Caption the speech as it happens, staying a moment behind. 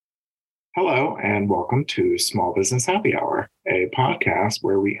Hello, and welcome to Small Business Happy Hour, a podcast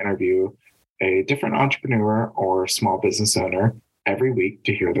where we interview a different entrepreneur or small business owner every week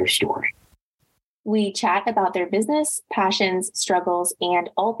to hear their story. We chat about their business, passions, struggles, and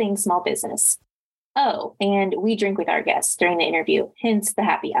all things small business. Oh, and we drink with our guests during the interview, hence the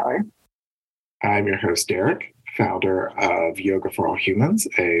happy hour. I'm your host, Derek, founder of Yoga for All Humans,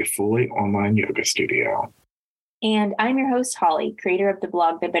 a fully online yoga studio. And I'm your host, Holly, creator of the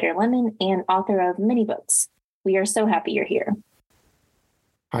blog The Bitter Lemon and author of many books. We are so happy you're here.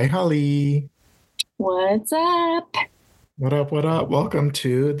 Hi, Holly. What's up? What up? What up? Welcome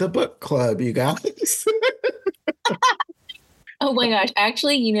to the book club, you guys. Oh my gosh.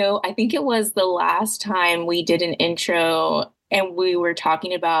 Actually, I think it was the last time we did an intro and we were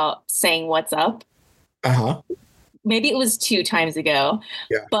talking about saying what's up. Uh-huh. Maybe it was 2 times ago,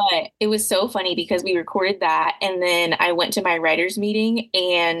 but it was so funny because we recorded that. And then I went to my writer's meeting,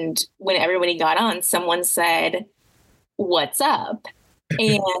 and when everybody got on, someone said, "What's up?"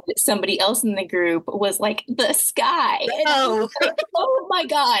 And somebody else in the group was like, "The sky." And I was like, oh my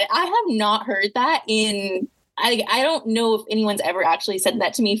God. I have not heard that I don't know if anyone's ever actually said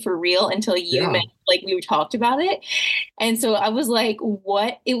that to me for real until you mentioned, we talked about it. And so I was like,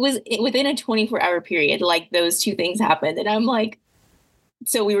 what? It was within a 24-hour period, those 2 things happened. And I'm like,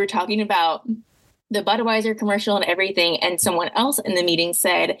 so we were talking about the Budweiser commercial and everything. And someone else in the meeting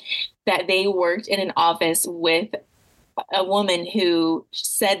said that they worked in an office with a woman who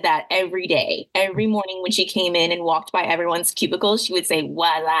said that every day, every morning when she came in and walked by everyone's cubicles, she would say,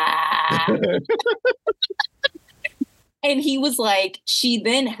 voila. And he was like, she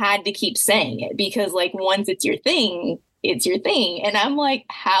then had to keep saying it because once it's your thing, it's your thing. And I'm like,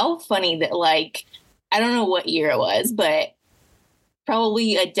 how funny that I don't know what year it was, but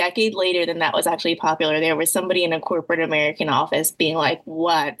probably a decade later than that was actually popular. There was somebody in a corporate American office being like,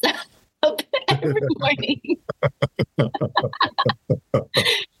 what? Every morning.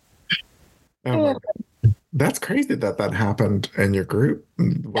 Oh, that's crazy that happened in your group.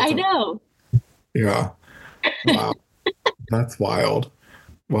 I know. Yeah. Wow. That's wild.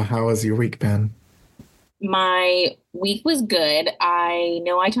 Well, how has your week been? My week was good. I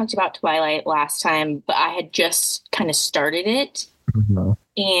know I talked about Twilight last time, but I had just kind of started it. Mm-hmm.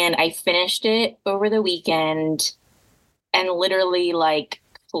 And I finished it over the weekend and literally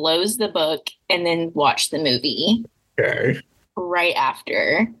closed the book and then watched the movie. Okay. Right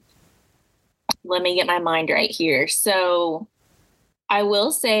after. Let me get my mind right here. So I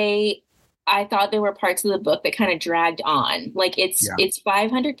will say I thought there were parts of the book that kind of dragged on. It's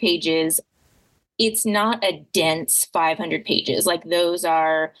 500 pages. It's not a dense 500 pages. Those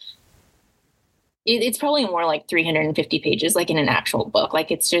are, it's probably more like 350 pages, in an actual book.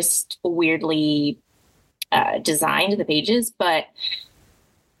 It's just weirdly designed, the pages. But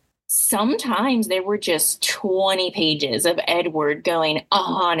sometimes there were just 20 pages of Edward going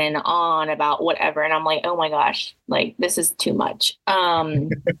on and on about whatever. And I'm like, oh my gosh, this is too much.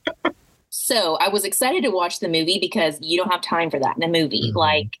 So I was excited to watch the movie because you don't have time for that in a movie.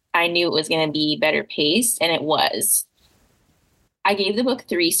 Mm-hmm. I knew it was going to be better paced, and it was. I gave the book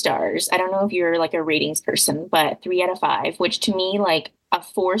 3 stars. I don't know if you're a ratings person, but 3 out of 5, which to me, a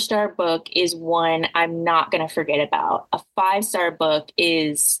 4-star book is one I'm not going to forget about. A 5-star book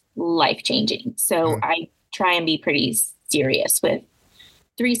is life-changing. So I try and be pretty serious with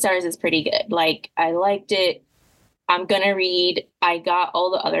 3 stars is pretty good. I liked it. I'm going to read. I got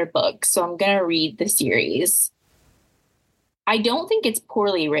all the other books, so I'm going to read the series. I don't think it's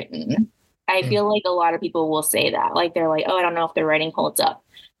poorly written. I feel like a lot of people will say that. They're like, oh, I don't know if the writing holds up.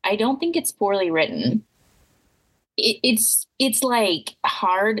 I don't think it's poorly written. It's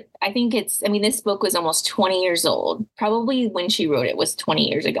hard. I think this book was almost 20 years old. Probably when she wrote it was 20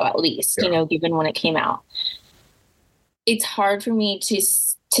 years ago, at least, given when it came out. It's hard for me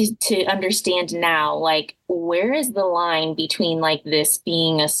to understand now, where is the line between this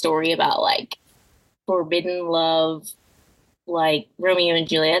being a story about forbidden love, Romeo and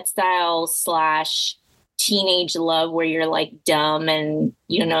Juliet style / teenage love where you're dumb and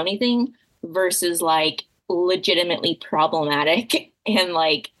you don't know anything versus legitimately problematic. And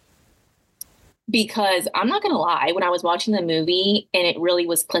because I'm not going to lie, when I was watching the movie and it really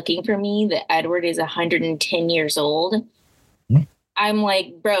was clicking for me that Edward is 110 years old, I'm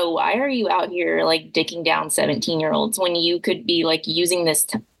like, bro, why are you out here dicking down 17-year-olds when you could be using this?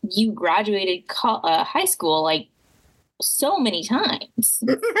 You graduated high school so many times.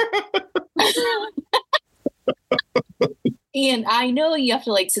 And I know you have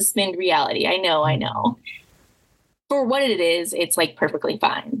to suspend reality. I know. For what it is, it's perfectly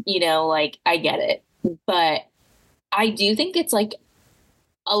fine. I get it. But I do think it's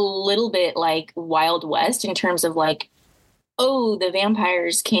a little bit like Wild West in terms of like, oh, the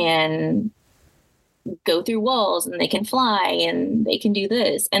vampires can go through walls and they can fly and they can do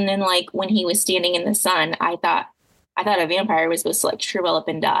this. And then like when he was standing in the sun, I thought a vampire was supposed to like shrivel up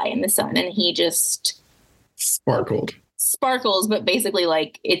and die in the sun, and he just sparkles, but basically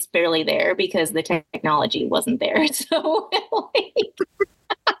like it's barely there because the technology wasn't there. So like,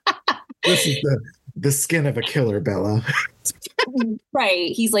 this is the skin of a killer, Bella.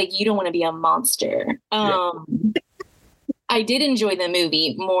 right. He's like, you don't want to be a monster. Yeah. I did enjoy the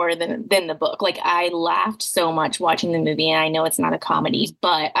movie more than the book. Like I laughed so much watching the movie, and I know it's not a comedy,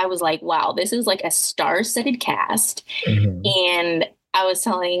 but I was like, wow, this is like a star-studded cast. Mm-hmm. And I was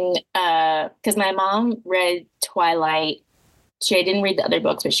telling, because my mom read Twilight. She didn't read the other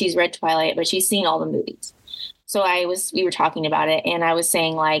books, but she's read Twilight, but she's seen all the movies. So we were talking about it, and I was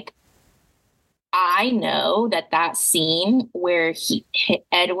saying like, I know that scene where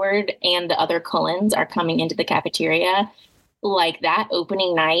Edward and the other Cullens are coming into the cafeteria, like that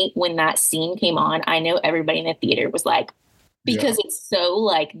opening night when that scene came on, I know everybody in the theater was like, because it's so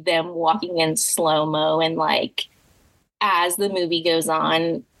like them walking in slow-mo, and like as the movie goes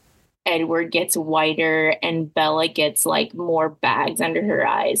on, Edward gets whiter and Bella gets like more bags under her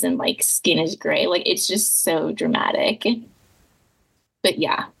eyes and like skin is gray. Like it's just so dramatic. But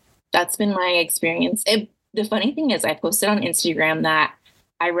yeah, that's been my experience. The funny thing is I posted on Instagram that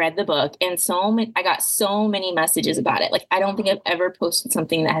I read the book, and I got so many messages about it. Like, I don't think I've ever posted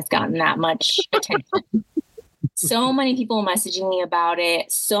something that has gotten that much attention. So many people messaging me about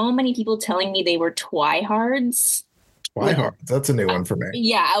it. So many people telling me they were twihards. Twihards. That's a new one for me.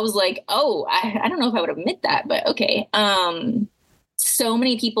 Yeah, I was like, oh, I don't know if I would admit that, but okay. So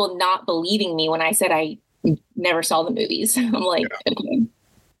many people not believing me when I said I never saw the movies. I'm like, okay,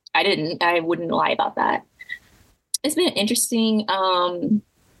 I wouldn't lie about that. It's been an interesting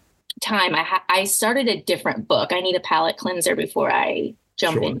time. I started a different book. I need a palate cleanser before I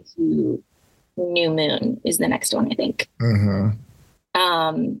jump into New Moon is the next one, I think. Mm-hmm.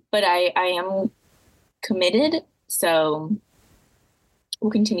 But I am committed, so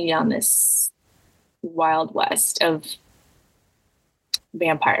we'll continue down this Wild West of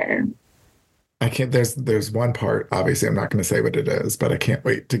vampire. I can't, there's one part, obviously I'm not going to say what it is, but I can't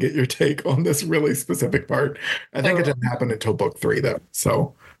wait to get your take on this really specific part. I think it didn't happen until book 3 though,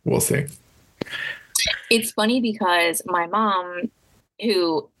 so we'll see. It's funny because my mom,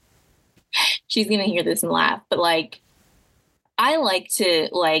 who she's going to hear this and laugh, but like, I like to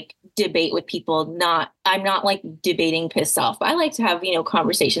like debate with people. I'm not like debating pissed off, but I like to have,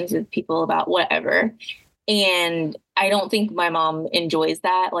 conversations with people about whatever. And I don't think my mom enjoys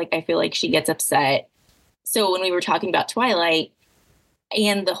that. Like, I feel like she gets upset. So when we were talking about Twilight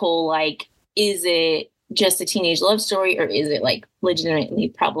and the whole, like, is it just a teenage love story or is it like legitimately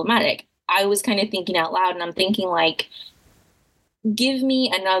problematic? I was kind of thinking out loud, and I'm thinking like, give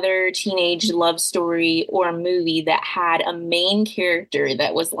me another teenage love story or a movie that had a main character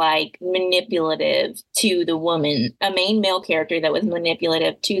that was like manipulative to the woman, a main male character that was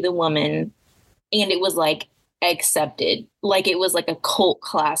manipulative to the woman. And it was like accepted, like it was like a cult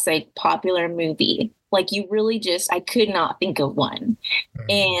classic, popular movie. Like you really I could not think of one.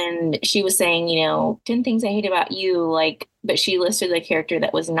 And she was saying, 10 things I hate about you, like, but she listed the character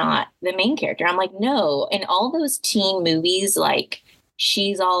that was not the main character. I'm like, no. And all those teen movies, like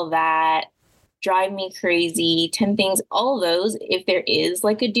She's All That, Drive Me Crazy, 10 Things, all those, if there is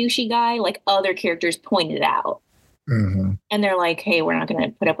like a douchey guy, like other characters pointed out. Mm-hmm. And they're like, hey, we're not going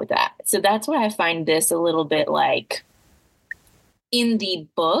to put up with that. So that's why I find this a little bit like, in the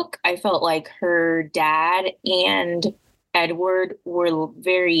book, I felt like her dad and Edward were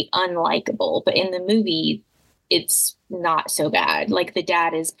very unlikable. But in the movie, it's not so bad. Like the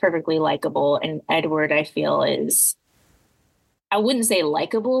dad is perfectly likable. And Edward, I feel, is, I wouldn't say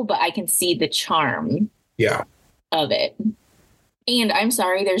likable, but I can see the charm of it. And I'm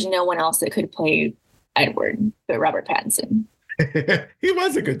sorry, there's no one else that could play Edward but Robert Pattinson. He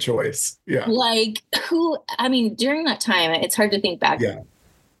was a good choice. Yeah. Like during that time, it's hard to think back. Yeah.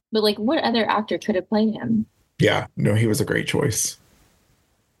 But like what other actor could have played him? Yeah. No, he was a great choice.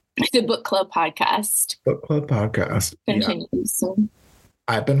 The book club podcast. Book club podcast. Continues. Yeah.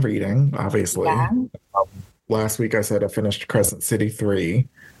 I've been reading, obviously. Yeah. Last week I said I finished Crescent City 3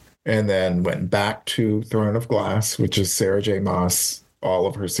 and then went back to Throne of Glass, which is Sarah J. Maas, all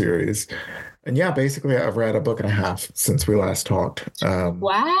of her series. And yeah, basically I've read a book and a half since we last talked.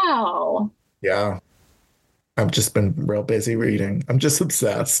 Wow. Yeah. I've just been real busy reading. I'm just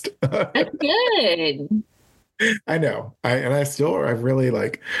obsessed. That's good. I know. I really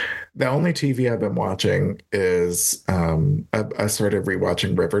like the only TV I've been watching is I started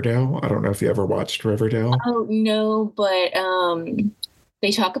rewatching Riverdale. I don't know if you ever watched Riverdale. Oh no, but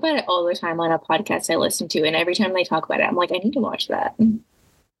they talk about it all the time on a podcast I listen to, and every time they talk about it, I'm like, I need to watch that.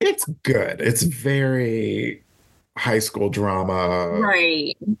 It's good. It's very high school drama.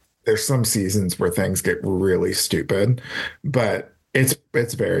 Right. There's some seasons where things get really stupid, but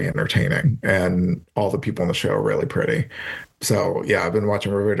it's very entertaining and all the people on the show are really pretty. So yeah, I've been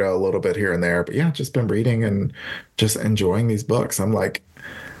watching Riverdale a little bit here and there, but yeah, just been reading and just enjoying these books. I'm like,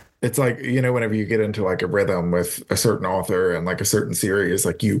 it's like, whenever you get into like a rhythm with a certain author and like a certain series,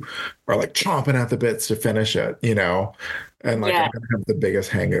 like you are like chomping at the bits to finish it. And like I'm Yeah. gonna have the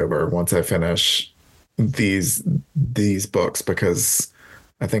biggest hangover once I finish these books because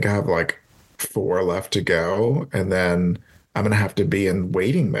I think I have like four left to go, and then I'm gonna have to be in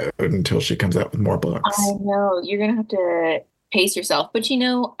waiting mode until she comes out with more I books. know you're gonna have to pace yourself, but I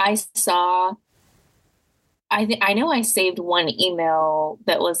know I saved one email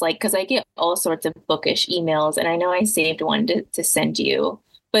that was like, because I get all sorts of bookish emails, and I know I saved one to send you,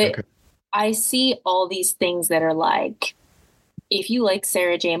 but Okay. I see all these things that are like, if you like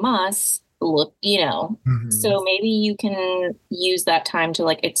Sarah J. Maas, look, Mhm. so maybe you can use that time to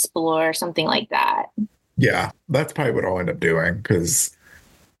like explore something like that. Yeah, that's probably what I'll end up doing because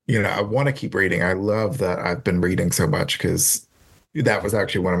I want to keep reading. I love that I've been reading so much because that was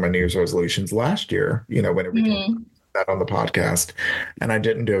actually one of my New Year's resolutions last year, whenever we talked Mhm. about that on the podcast. And I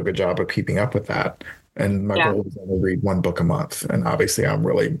didn't do a good job of keeping up with that. And my Yeah. goal was only read one book a month. And obviously I'm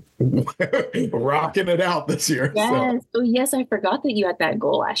really rocking it out this year. So Yes. Oh, yes. I forgot that you had that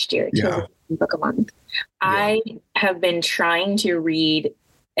goal last year to read yeah, a book a month. yeah. I have been trying to read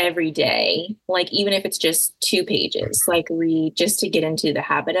every day, like even if it's just 2 pages, like read just to get into the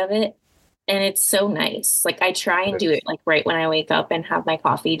habit of it. And it's so nice. Like I try and do it like right when I wake up and have my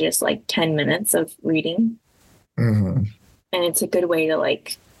coffee, just like 10 minutes of reading. Mhm. And it's a good way to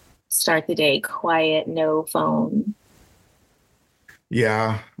like start the day quiet, no phone.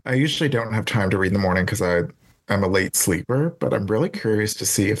 Yeah, I usually don't have time to read in the morning because I'm a late sleeper, but I'm really curious to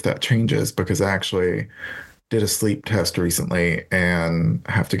see if that changes because I actually did a sleep test recently and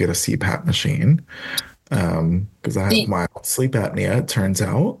have to get a CPAP machine because I have Did, mild sleep apnea, it turns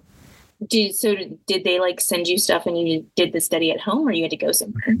out. did they like send you stuff and you did the study at home or you had to go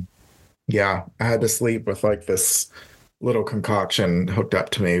somewhere? Yeah, I had to sleep with like this little concoction hooked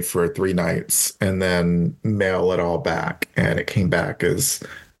up to me for 3 nights and then mail it all back. And it came back as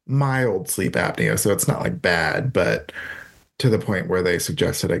mild sleep apnea. So it's not like bad, but to the point where they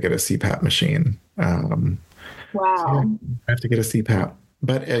suggested I get a CPAP machine. So yeah, Wow. I have to get a CPAP.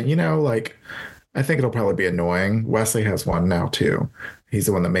 But like I think it'll probably be annoying. Wesley has one now too. He's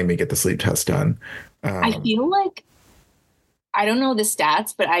the one that made me get the sleep test done. I Um, feel like I don't know the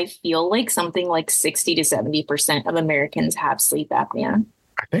stats, but I feel like something like 60 to 70% of Americans have sleep apnea,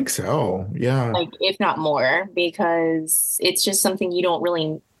 I think so. Yeah, like if not more, because it's just something you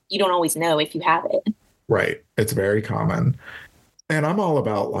don't always know if you have it. right. It's very common. And I'm all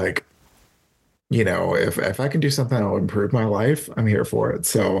about like, if I can do something that'll improve my life, I'm here for it.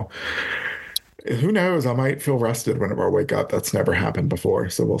 So who knows? I might feel rested whenever I wake up. That's never happened before.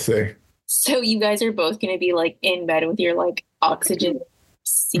 So we'll see. So you guys are both going to be like in bed with your like oxygen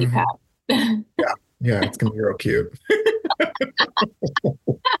Mhm. CPAP. Yeah. Yeah, it's gonna be real cute.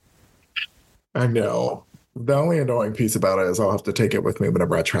 I know. The only annoying piece about it is I'll have to take it with me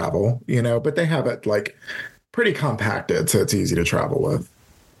whenever I travel, but they have it like pretty compacted, so it's easy to travel with.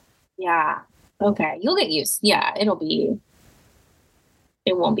 Yeah. Okay. You'll get used. Yeah, it won't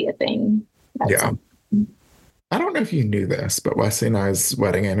be a thing. That's Yeah. I don't know if you knew this, but Wesley and I's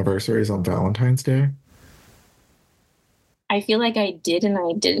wedding anniversary is on Valentine's Day. I feel like I did and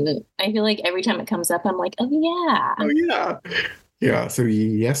I didn't. I feel like every time it comes up, I'm like, oh Oh yeah. yeah. Yeah. So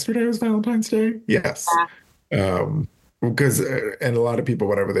yesterday was Valentine's Day? Yes. Yeah. Because and a lot of people,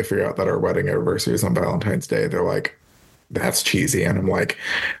 whenever they figure out that our wedding anniversary is on Valentine's Day, they're like, that's cheesy. And I'm like,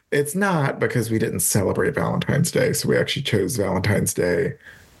 it's not because we didn't celebrate Valentine's Day. So we actually chose Valentine's Day.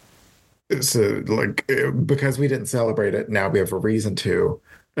 So like because we didn't celebrate it, now we have a reason to.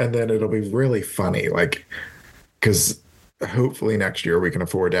 And then it'll be really funny, like because hopefully next year we can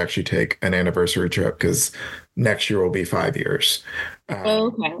afford to actually take an anniversary trip because next year will be 5 years. Oh,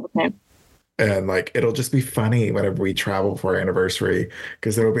 Um, okay. Okay. and like it'll just be funny whenever we travel for our anniversary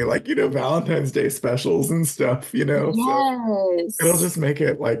because there will be like, Valentine's Day specials and stuff, so it'll Yes. just make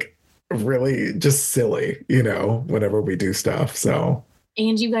it like really just silly, whenever we do stuff. So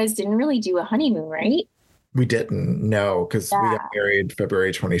And you guys didn't really do a honeymoon, right? we didn't know because we got Yeah. married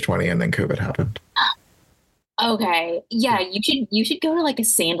February 2020 and then COVID happened. Okay. Yeah, you should go to like a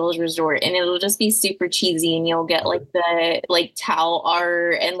sandals resort and it'll just be super cheesy and you'll get like the like towel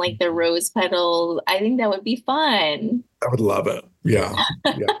art and like the rose petals. I think that would be fun. I would love it. Yeah.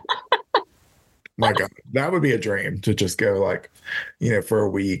 Yeah. My God, that would be a dream to just go like, for a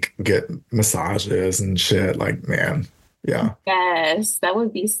week, get massages and shit. Like, man, yeah, Yes, that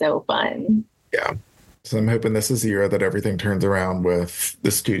would be so fun. yeah. So I'm hoping this is the year that everything turns around with the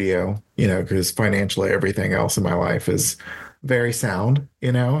studio, because financially everything else in my life is very sound,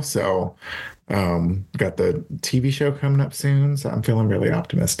 So got the TV show coming up soon. So I'm feeling really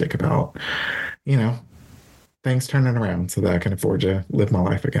optimistic about, you know, things turning around so that I can afford to live my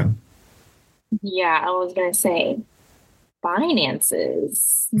life again. Yeah, I was gonna say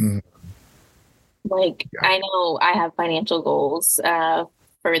finances. Mm, Like, yeah. I know I have financial goals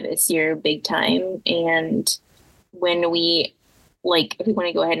for this year, big time. And when if we want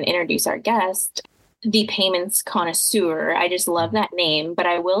to go ahead and introduce our guest, the payments connoisseur, I just love that name. But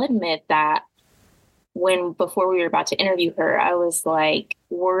I will admit that before we were about to interview her, I was like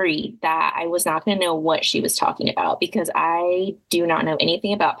worried that I was not going to know what she was talking about because I do not know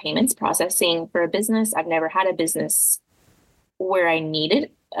anything about payments processing for a business. I've never had a business where I needed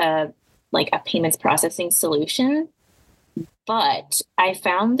a payments processing solution. But I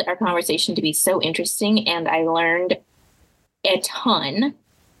found our conversation to be so interesting and I learned a ton.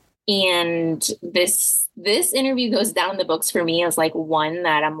 And this interview goes down in the books for me as like one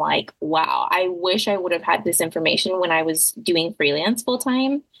that I'm like, wow, I wish I would have had this information when I was doing freelance full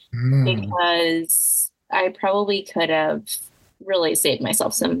time Mm. because I probably could have really saved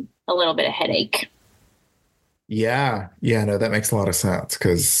myself a little bit of headache. Yeah. Yeah. No, that makes a lot of sense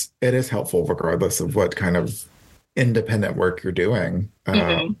because it is helpful regardless of what kind of independent work you're doing.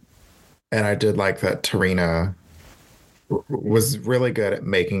 Hmm. And I did like that Terrina was really good at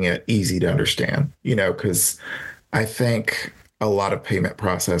making it easy to understand, because I think a lot of payment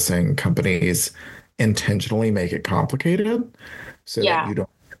processing companies intentionally make it complicated so that Yeah, you don't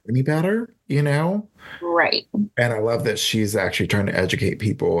know any better. right. And I love that she's actually trying to educate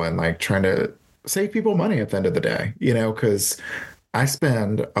people and like trying to save people money at the end of the day, because I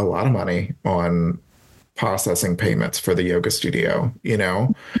spend a lot of money on processing payments for the yoga studio.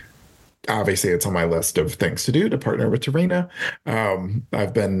 Obviously it's on my list of things to do to partner with Terrina.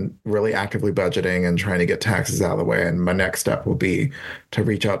 I've been really actively budgeting and trying to get taxes out of the way. And my next step will be to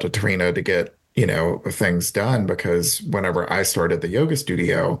reach out to Terrina to get, things done because whenever I started the yoga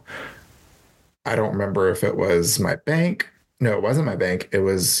studio, I don't remember if it was my bank. No, it wasn't my bank. It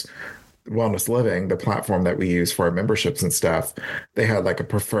was Wellness Living, the platform that we use for our memberships and stuff. They had like a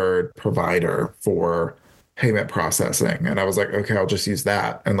preferred provider for payment processing. And I was like, okay, I'll just use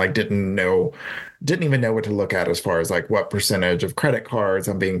that. And like didn't even know what to look at as far as like what percentage of credit cards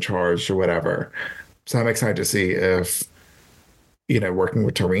I'm being charged or whatever. So I'm excited to see if, working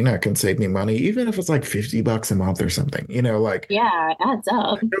with Tarina can save me money, even if it's like $50 a month or something, like Yeah, it adds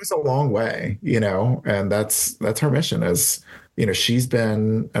up. it goes a long way, and that's her mission is, she's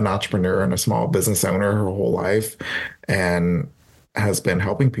been an entrepreneur and a small business owner her whole life and has been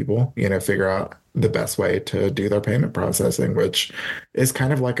helping people, figure out the best way to do their payment processing, which is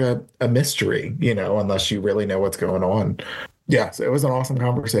kind of like a mystery, unless you really know what's going on. Yeah, so it was an awesome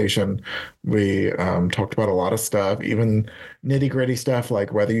conversation. We talked about a lot of stuff, even nitty-gritty stuff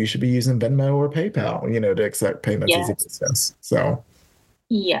like whether you should be using Venmo or PayPal, to accept payments as a Yes. business. So,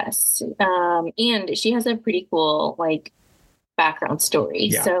 Yes. And she has a pretty cool like background story.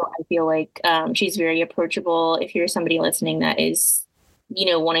 yeah. So I feel like she's very approachable. If you're somebody listening that is,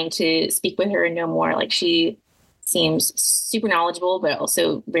 wanting to speak with her and know more, like she seems super knowledgeable, but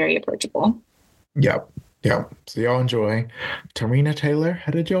also very approachable. Yep. Yep. So y'all enjoy. Tarina Taylor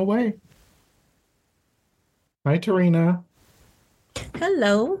headed your way. Hi, Tarina.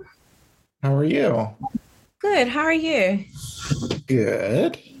 Hello. How are you? Good. How are you?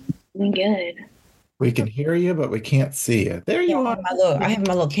 Good. Doing good. We can hear you, but we can't see you. There Yeah, you are. I have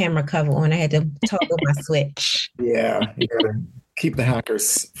my little camera cover on. I had to toggle my switch. Yeah, you gotta keep the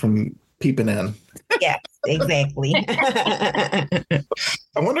hackers from peeping in. Yes, exactly.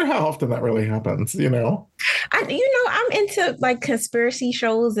 I wonder how often that really happens. I'm into like conspiracy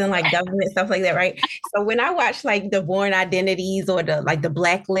shows and like government stuff like that, right? So when I watch like the Born Identities or the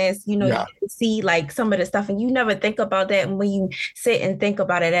Blacklist, you Yeah. can see like some of the stuff, and you never think about that. And when you sit and think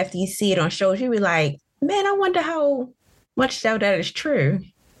about it after you see it on shows, you be like, man, I wonder how much of that is true.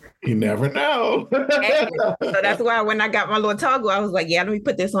 You never know. Exactly. So that's why when I got my little toggle, I was like, yeah, let me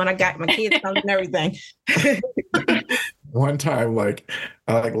put this on. I got my kids on and everything. One time, like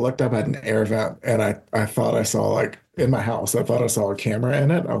I like looked up at an air vent and I thought I saw like in my house, I thought I saw a camera in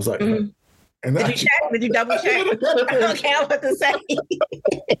it. I was like, Mhm. And Did you check? Did you double check? Okay, I'm about to say.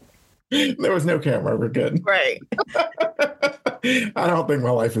 There was no camera. We're good. Right. I don't think my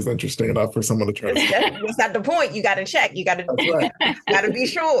life is interesting enough for someone to try to. That's not the point. You got to check. You got to. That's right. Got to be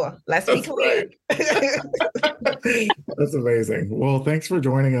sure. Let's be clear. Right. That's amazing. Well, thanks for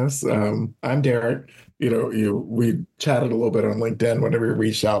joining us. I'm Derek. We chatted a little bit on LinkedIn whenever you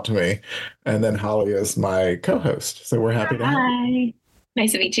reached out to me, and then Holly is my co-host. So we're happy to have you. Hi.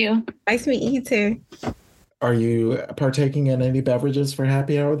 Nice to meet you. Nice to meet you too. Are you partaking in any beverages for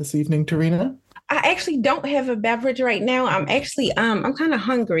happy hour this evening, Terrina? I actually don't have a beverage right now. I'm actually I'm kind of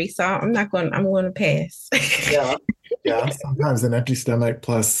hungry, so I'm going to pass. Yeah. Sometimes an empty stomach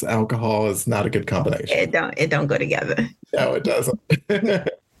plus alcohol is not a good combination. It don't go together. No, it doesn't.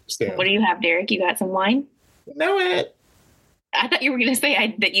 What do you have, Derek? You got some wine? Know it. I thought you were going to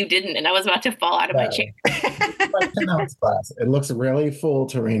say that you didn't, and I was about to fall out of my chair. Like 10-ounce glass. It looks really full,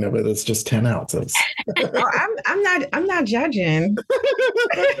 Terrina, but it's just 10 ounces. I'm not judging.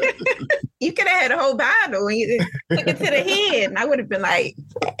 You could have had a whole bottle and you took it to the head, and I would have been like,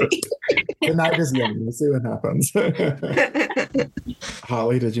 The night is young. We'll see what happens.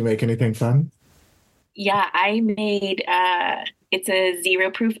 Holly, did you make anything fun? Yeah, I made it's a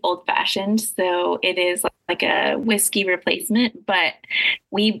 0 proof old fashioned, so it is like a whiskey replacement. But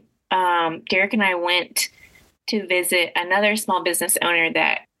we, Derek and I went to visit another small business owner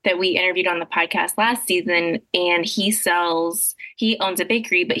that we interviewed on the podcast last season, and he owns a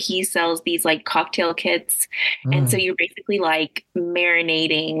bakery, but he sells these like cocktail kits. And so you're basically like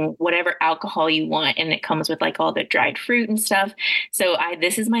marinating whatever alcohol you want, and it comes with like all the dried fruit and stuff. So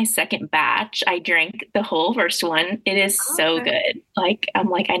this is my second batch. I drank the whole first one. It is so good. Like, I'm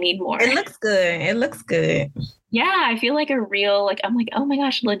like, I need more. It looks good. Yeah, I feel like a real, like, I'm like, oh my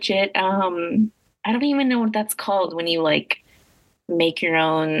gosh, legit. I don't even know what that's called when you like make your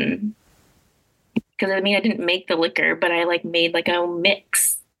own, because I mean I didn't make the liquor, but I like made like a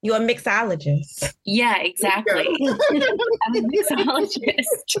mix. You're a mixologist. Yeah, exactly. I'm a mixologist.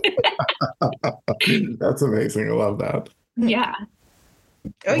 That's amazing. I love that. Yeah.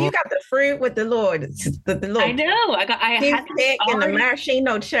 Oh, you got the fruit with the Lord. I know. I had and the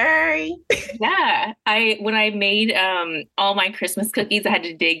maraschino cherry. Yeah. When I made all my Christmas cookies, I had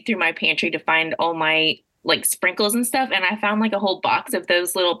to dig through my pantry to find all my like sprinkles and stuff, and I found like a whole box of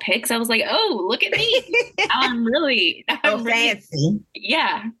those little picks. I was like, oh, look at me. I'm really fancy.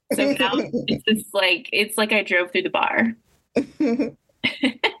 Yeah. So now it's just like, it's like I drove through the bar. I'm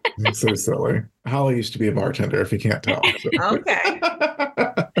so silly. Holly used to be a bartender, if you can't tell. So. Okay.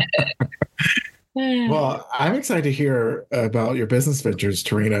 Well, I'm excited to hear about your business ventures,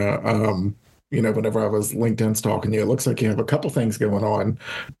 Terrina. Whenever I was LinkedIn stalking you, it looks like you have a couple things going on,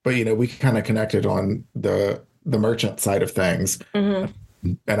 but we kind of connected on the merchant side of things.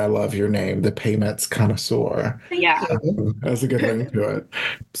 Mm-hmm. And I love your name, the Payments Connoiseur. Yeah. That's a good ring to it.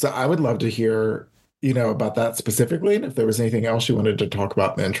 So I would love to hear, about that specifically. And if there was anything else you wanted to talk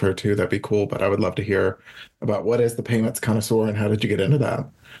about in the intro too, that'd be cool. But I would love to hear about what is the Payments Connoiseur and how did you get into that?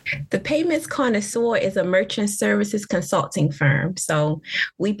 The Payments Connoiseur is a merchant services consulting firm. So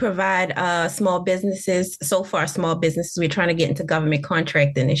we provide small businesses. So far, small businesses, we're trying to get into government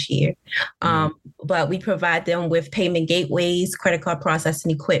contracting this year. But we provide them with payment gateways, credit card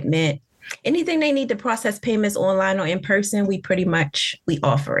processing equipment, anything they need to process payments online or in person. We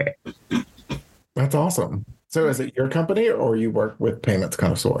offer it. That's awesome. So is it your company or you work with Payments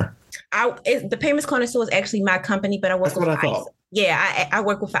Connoiseur? The Payments Connoiseur is actually my company, but I work with ISO. Yeah, I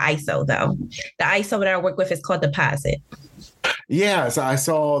work with an ISO, though. The ISO that I work with is called Deposit. Yeah, so I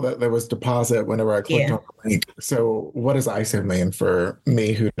saw that there was Deposit whenever I clicked on the link. So what does ISO mean for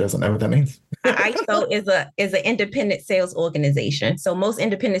me who doesn't know what that means? ISO is an independent sales organization. So most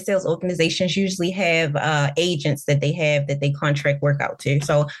independent sales organizations usually have agents that they contract work out to.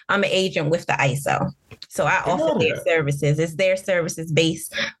 So I'm an agent with the ISO. So I offer their services. It's their services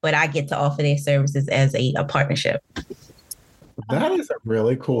based, but I get to offer their services as a partnership. That is a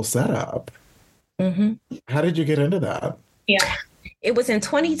really cool setup. Mm-hmm. How did you get into that? Yeah, it was in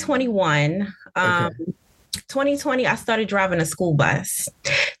 2021. 2020, I started driving a school bus.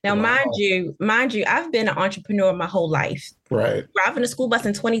 Now, mind you, I've been an entrepreneur my whole life. Right. Driving a school bus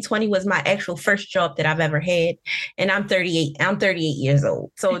in 2020 was my actual first job that I've ever had. And I'm 38. I'm 38 years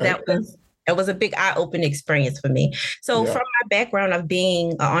old. So that was a big eye-opening experience for me. So from my background of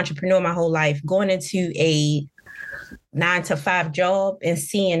being an entrepreneur my whole life, going into a 9 to 5 job and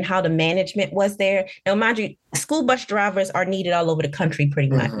seeing how the management was there. Now, mind you, school bus drivers are needed all over the country pretty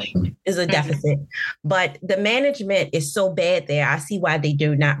much. Is a deficit. But the management is so bad there. I see why they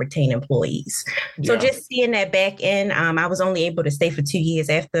do not retain employees. So just seeing that back end, I was only able to stay for 2 years.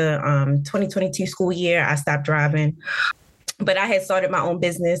 After 2022 school year, I stopped driving. But I had started my own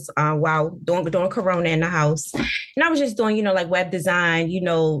business while doing Corona in the house. And I was just doing, like web design,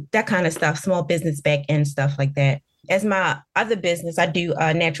 that kind of stuff, small business back end stuff like that. As my other business, I do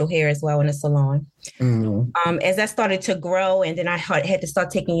natural hair as well in a salon. As I started to grow, and then I had to start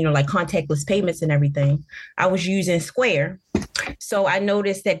taking, like contactless payments and everything, I was using Square. So I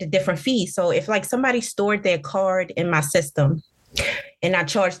noticed that the different fees. So if like somebody stored their card in my system and I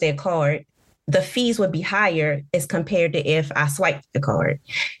charged their card, the fees would be higher as compared to if I swiped the card.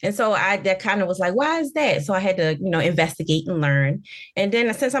 And so that kind of was like, why is that? So I had to, investigate and learn. And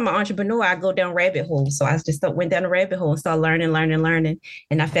then since I'm an entrepreneur, I go down rabbit holes. So I just went down a rabbit hole and started learning.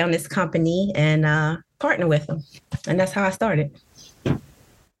 And I found this company and partnered with them. And that's how I started.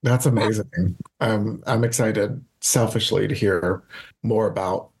 That's amazing. I'm excited selfishly to hear more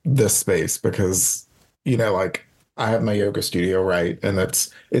about this space because, like, I have my yoga studio, right? And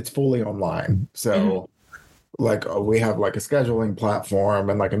it's fully online. So like we have like a scheduling platform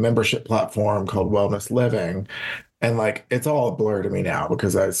and like a membership platform called Wellness Living. And like it's all a blur to me now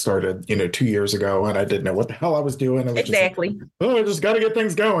because I started, 2 years ago and I didn't know what the hell I was doing. It was exactly. Just like, I just got to get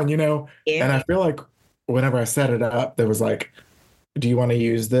things going, Yeah. And I feel like whenever I set it up, there was like, do you want to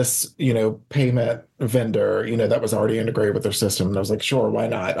use this, payment vendor, that was already integrated with their system? And I was like, sure, why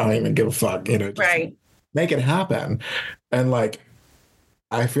not? I don't even give a fuck, right. Make it happen. And like,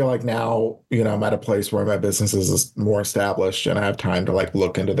 I feel like now, I'm at a place where my business is more established and I have time to like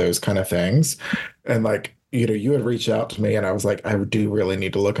look into those kind of things. And like, you had reached out to me and I was like, I do really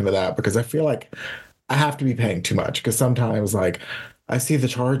need to look into that because I feel like I have to be paying too much because sometimes like I see the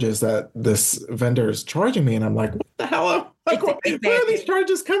charges that this vendor is charging me and I'm like, what the hell? Like, exactly. Where are these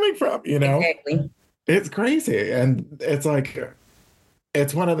charges coming from? Exactly. It's crazy. And it's like,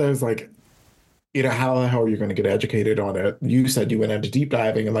 it's one of those like, how the hell are you going to get educated on it? You said you went into deep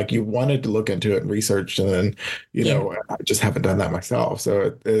diving and like you wanted to look into it and research, and then, I just haven't done that myself.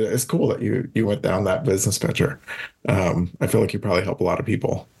 So it's cool that you went down that business venture. I feel like you probably help a lot of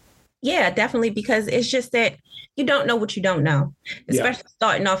people. Yeah, definitely, because it's just that you don't know what you don't know, especially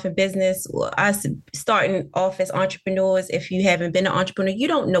starting off in business. Us starting off as entrepreneurs, if you haven't been an entrepreneur, you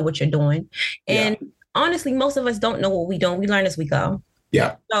don't know what you're doing. And honestly, most of us don't know what we're doing. We learn as we go.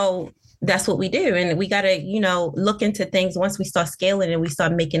 Yeah. So that's what we do. And we got to, look into things once we start scaling and we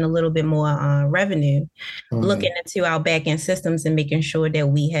start making a little bit more revenue, looking into our back end systems and making sure that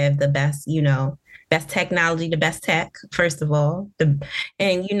we have the best, best technology, the best tech, first of all, and,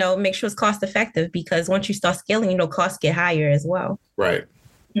 make sure it's cost effective because once you start scaling, costs get higher as well. Right.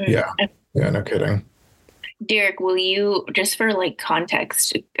 Yeah. Yeah. No kidding. Derek, will you, just for like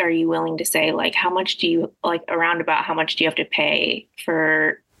context, are you willing to say like, how much do you like around about how much do you have to pay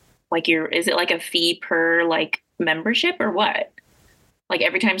for like is it like a fee per like membership or what? Like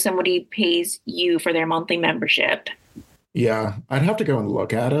every time somebody pays you for their monthly membership? Yeah, I'd have to go and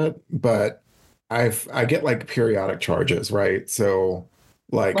look at it, but I get like periodic charges, right? So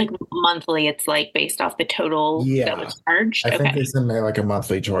like monthly, it's like based off the total that was charged. I think they send me like a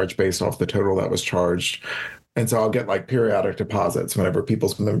monthly charge based off the total that was charged. And so I'll get like periodic deposits whenever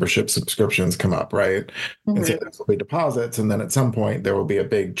people's membership subscriptions come up, right? And so those will be deposits. And then at some point there will be a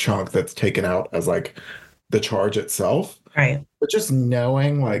big chunk that's taken out as like the charge itself. Right. But just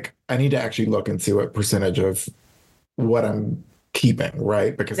knowing like I need to actually look and see what percentage of what I'm keeping,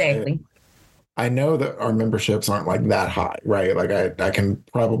 right? Because I know that our memberships aren't like that high, right? Like I can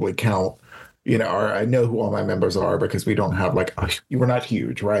probably count, or I know who all my members are because we don't have like, we're not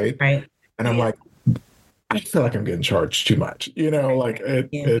huge, right? Right. And I'm like, I feel like I'm getting charged too much, like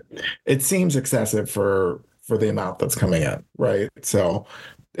it seems excessive for the amount that's coming in, right? So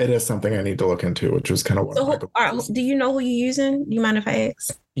it is something I need to look into, which was kind of what. Do you know who you're using? Do you mind if I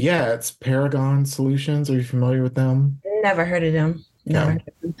ask? Yeah, it's Paragon Solutions. Are you familiar with them? Never heard of them. No.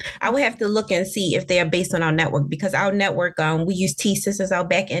 I would have to look and see if they are based on our network because our network, we use T-Sys as our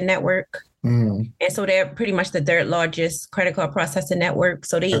back-end network. And so they're pretty much the third largest credit card processing network.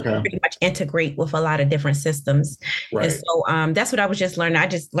 So they pretty much integrate with a lot of different systems. Right. And so that's what I was just learning. I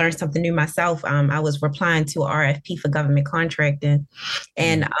just learned something new myself. I was replying to an RFP for government contracting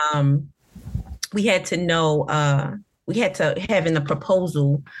and we had to know we had to have in the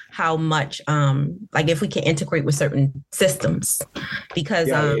proposal how much, like if we can integrate with certain systems, because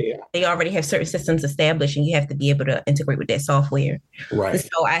they already have certain systems established and you have to be able to integrate with that software. Right. And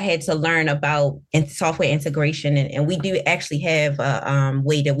so I had to learn about software integration, and we do actually have a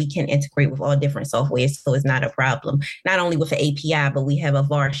way that we can integrate with all different softwares. So it's not a problem, not only with the API, but we have a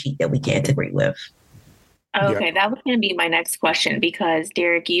VAR sheet that we can integrate with. Okay, that was going to be my next question, because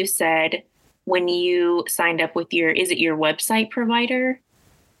Derek, you said when you signed up with is it your website provider?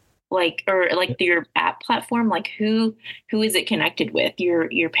 Or your app platform? Like who is it connected with,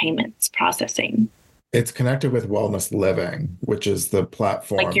 your payments processing? It's connected with Wellness Living, which is the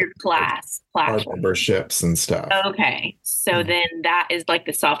platform. Like your class platform. Our memberships and stuff. Okay. So then that is like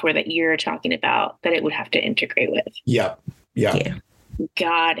the software that you're talking about that it would have to integrate with. Yep. Yeah.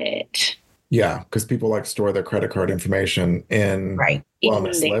 Got it. Yeah, because people like store their credit card information in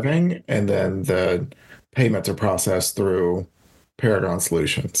Wellness Living, and then the payments are processed through Paragon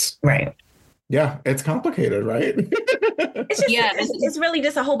Solutions. Right. Yeah, it's complicated, right? It's really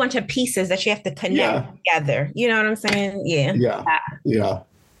just a whole bunch of pieces that you have to connect together. You know what I'm saying?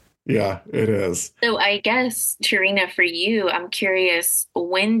 Yeah, it is. So I guess, Terrina, for you, I'm curious,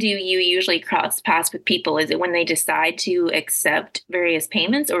 when do you usually cross paths with people? Is it when they decide to accept various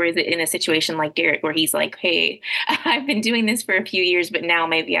payments, or is it in a situation like Derek where he's like, hey, I've been doing this for a few years, but now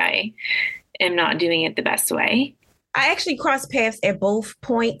maybe I am not doing it the best way? I actually cross paths at both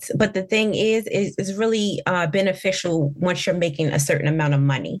points, but the thing is really beneficial once you're making a certain amount of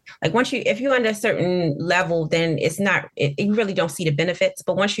money. Like if you're under a certain level, then you really don't see the benefits.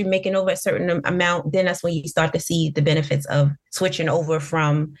 But once you're making over a certain amount, then that's when you start to see the benefits of switching over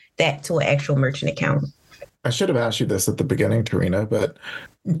from that to an actual merchant account. I should have asked you this at the beginning, Terrina, but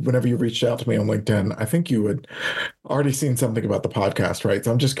whenever you reached out to me on LinkedIn, I think you had already seen something about the podcast, right?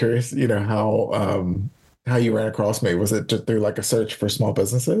 So I'm just curious, how you ran across me. Was it just through like a search for small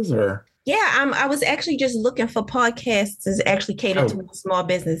businesses, or? Yeah, I was actually just looking for podcasts that actually cater to small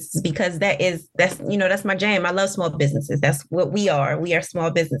businesses, because that's my jam. I love small businesses. That's what we are. We are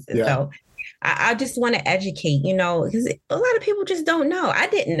small businesses. Yeah. So I just want to educate, because a lot of people just don't know. I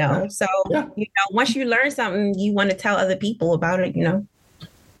didn't know. So, once you learn something, you want to tell other people about it,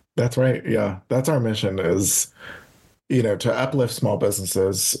 That's right. Yeah. That's our mission is, to uplift small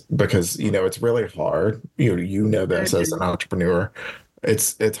businesses, because, it's really hard. You know this as an entrepreneur.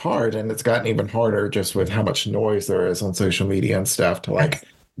 It's hard, and it's gotten even harder just with how much noise there is on social media and stuff to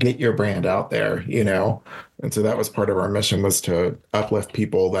get your brand out there, And so that was part of our mission, was to uplift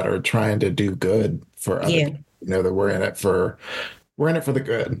people that are trying to do good for other people, that we're in it for the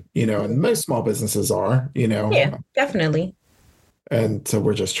good, and most small businesses are, Yeah, definitely. And so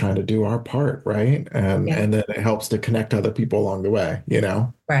we're just trying to do our part, right? And then it helps to connect other people along the way,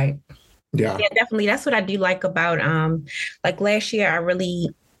 Right. Yeah, definitely. That's what I do like about like last year I really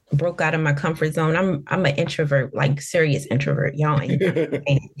broke out of my comfort zone. I'm an introvert, like serious introvert, y'all.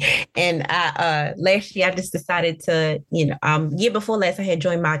 And I last year I just decided to, year before last I had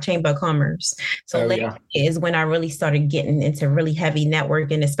joined my Chamber of Commerce. So last year is when I really started getting into really heavy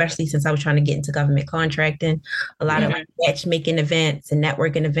networking, especially since I was trying to get into government contracting, a lot of like matchmaking events and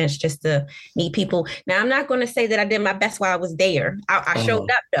networking events just to meet people. Now I'm not going to say that I did my best while I was there. I showed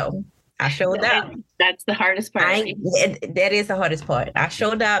up though. I showed up. That's the hardest part. That is the hardest part. I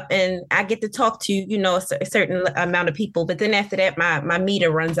showed up and I get to talk to, a certain amount of people. But then after that, my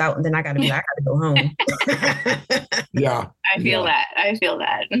meter runs out and then I got to go home. Yeah. I feel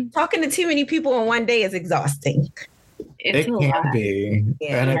that. Talking to too many people in one day is exhausting. It can be.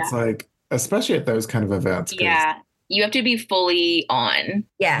 Yeah. And it's like, especially at those kind of events. Yeah. You have to be fully on.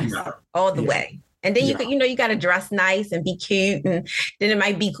 Yes. All the way. And then you got to dress nice and be cute. And then it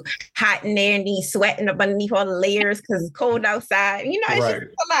might be hot in there and then you sweating up underneath all the layers because it's cold outside. It's just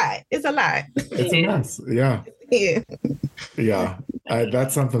a lot. It's a lot. It's a mess. Yeah. Yeah.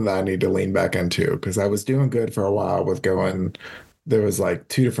 That's something that I need to lean back into, because I was doing good for a while with going. There was like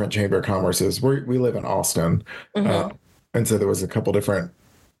 2 different Chamber of Commerces. We live in Austin. Mm-hmm. And so there was a couple different,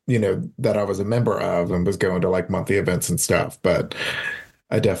 that I was a member of and was going to like monthly events and stuff. But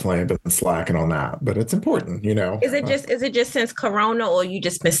I definitely have been slacking on that, but it's important, Is it just since Corona, or you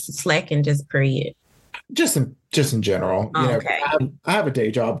just been slacking just period? Just in general, okay. I have a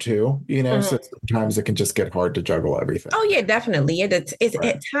day job too, so sometimes it can just get hard to juggle everything. Oh yeah, definitely. It seems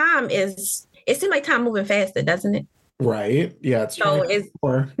like time moving faster, doesn't it? Right. Yeah.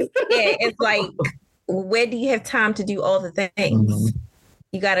 It's like, where do you have time to do all the things? Mm-hmm.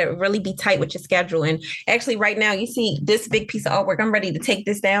 You got to really be tight with your schedule. And actually right now, you see this big piece of artwork. I'm ready to take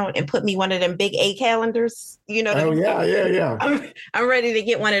this down and put me one of them big A calendars. Oh, yeah. I'm ready to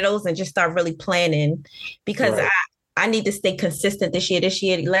get one of those and just start really planning, because I I need to stay consistent this year.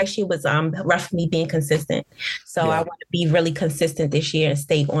 Last year was rough for me being consistent. So I want to be really consistent this year and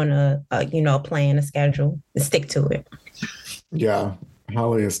stay on a plan, a schedule, and stick to it. Yeah.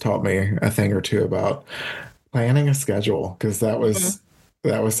 Holly has taught me a thing or two about planning a schedule, because that was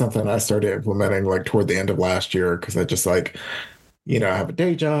something I started implementing like toward the end of last year, because I just like, I have a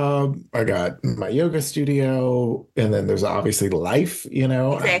day job, I got my yoga studio, and then there's obviously life,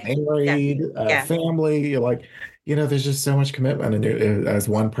 Exactly. I'm married, family. You're like, there's just so much commitment, and as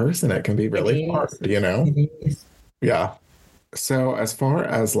one person, it can be really hard, It is. Yeah. So as far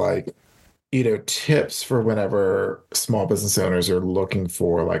as like, tips for whenever small business owners are looking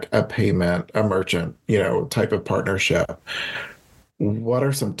for like a merchant, type of partnership, what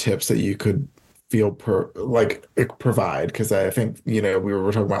are some tips that you could provide? Because I think, we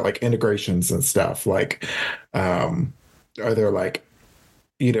were talking about like integrations and stuff. Like, are there like,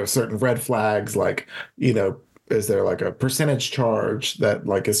 certain red flags? Like, is there like a percentage charge that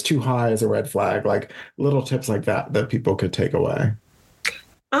like is too high as a red flag? Like little tips like that people could take away.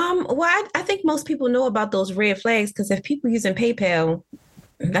 Well, I think most people know about those red flags, because if people using PayPal,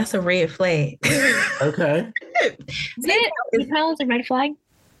 that's a red flag. Okay. PayPal is a red flag?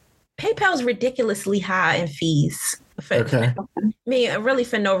 PayPal is ridiculously high in fees. Okay. Really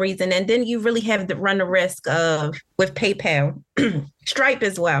for no reason. And then you really have to run the risk of, with PayPal, Stripe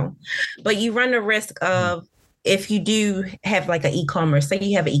as well. But you run the risk of, if you do have like an e-commerce, say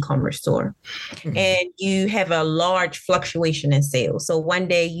you have an e-commerce store, and you have a large fluctuation in sales. So one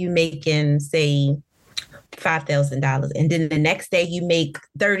day you making, say, $5,000, and then the next day you make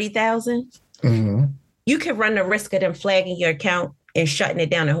 30,000. You could run the risk of them flagging your account and shutting it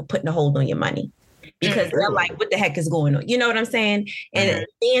down and putting a hold on your money, because they're like, what the heck is going on? You know what I'm saying? And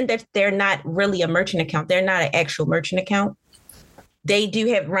then that they're not really a merchant account. They're not an actual merchant account. They do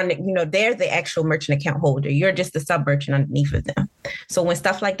have they're the actual merchant account holder. You're just the sub merchant underneath of them. So when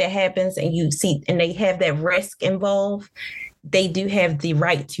stuff like that happens and you see, and they have that risk involved, they do have the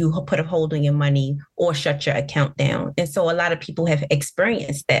right to put a hold on your money or shut your account down. And so a lot of people have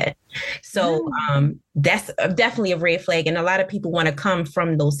experienced that. So that's definitely a red flag. And a lot of people want to come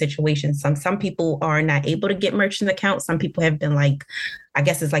from those situations. Some people are not able to get merchant accounts. Some people have been like, I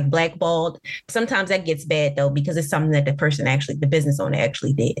guess it's like blackballed. Sometimes that gets bad though, because it's something that the business owner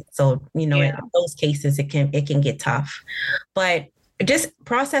actually did. So, in those cases, it can get tough. But just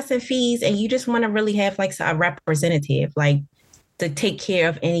processing fees, and you just want to really have like a representative, like, to take care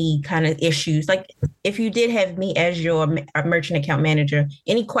of any kind of issues. Like if you did have me as your merchant account manager,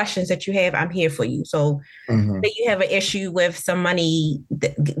 any questions that you have, I'm here for you. So if you have an issue with some money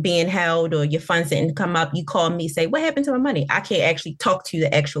being held or your funds didn't come up, you call me, say, what happened to my money? I can't actually talk to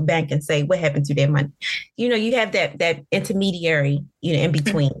the actual bank and say, what happened to their money? You have that intermediary, in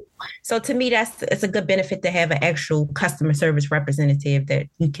between. So to me, it's a good benefit to have an actual customer service representative that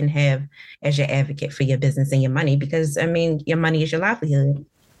you can have as your advocate for your business and your money, because your money is your livelihood.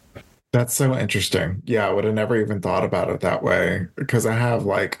 That's so interesting. Yeah, I would have never even thought about it that way, because I have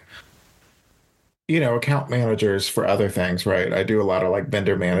like, account managers for other things, right? I do a lot of like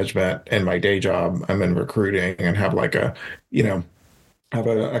vendor management in my day job. I'm in recruiting and have like have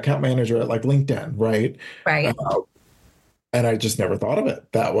an account manager at like LinkedIn, right? Right. And I just never thought of it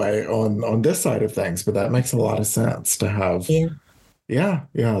that way on this side of things, but that makes a lot of sense to have. Yeah,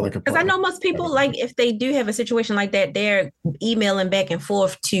 like because I know most people, like if they do have a situation like that, they're emailing back and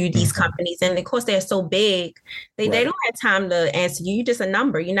forth to these companies, and of course they're so big, they don't have time to answer you. You're just a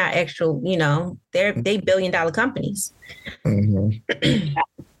number. You're not actual. They $1 billion companies, and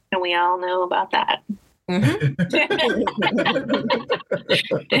we all know about that.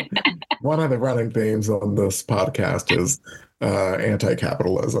 One of the running themes on this podcast is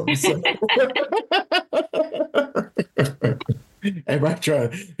anti-capitalism. So. Everybody trying,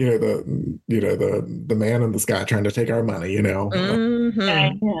 the man in the sky trying to take our money, I know.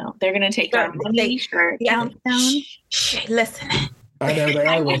 They're going to take our money. Down. Listen. I know they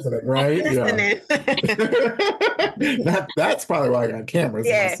are listening, right? Listening. Yeah. That's probably why I got cameras.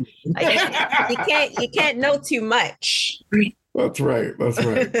 Yeah. You can't know too much. That's right.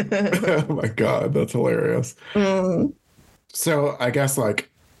 Oh my God, that's hilarious. So I guess like,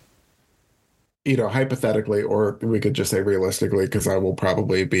 hypothetically, or we could just say realistically, because I will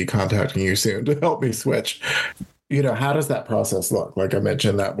probably be contacting you soon to help me switch. How does that process look? Like I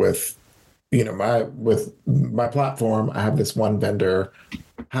mentioned that with my platform, I have this one vendor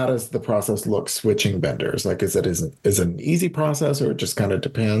how does the process look switching vendors? Like, is it an easy process, or it just kind of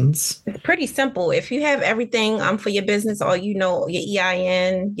depends? It's pretty simple. If you have everything for your business, or your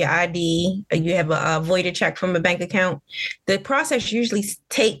EIN, your ID, you have a voided check from a bank account, the process usually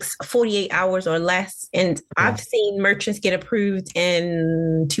takes 48 hours or less. And I've seen merchants get approved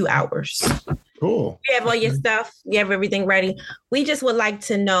in 2 hours. Cool. You have all your stuff. You have everything ready. We just would like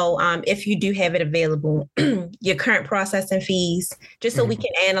to know if you do have it available, your current processing fees, just so we can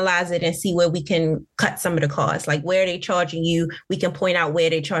analyze it and see where we can cut some of the costs. Like, where are they charging you? We can point out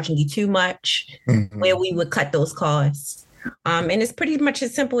where they're charging you too much, where we would cut those costs. And it's pretty much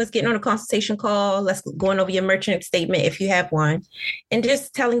as simple as getting on a consultation call. Let's going over your merchant statement if you have one, and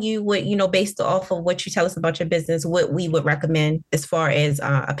just telling you what, based off of what you tell us about your business, what we would recommend as far as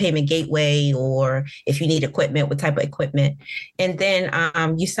a payment gateway, or if you need equipment, what type of equipment. And then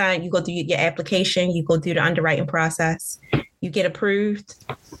you go through your application, you go through the underwriting process, you get approved,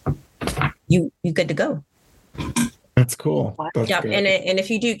 you good to go. That's cool. That's yep. good. And if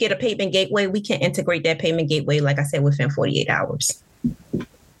you do get a payment gateway, we can integrate that payment gateway, like I said, within 48 hours.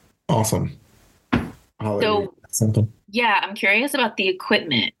 Awesome. So, yeah, I'm curious about the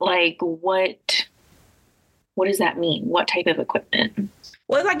equipment. Like, what does that mean? What type of equipment?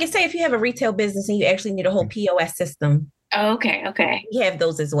 Well, like I say, if you have a retail business and you actually need a whole POS system. Oh, okay. We have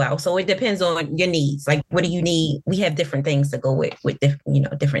those as well. So it depends on your needs. Like, what do you need? We have different things to go with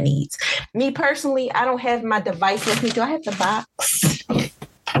different needs. Me personally, I don't have my device with me. Do I have the box?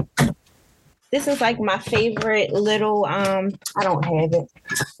 This is like my favorite little, I don't have it.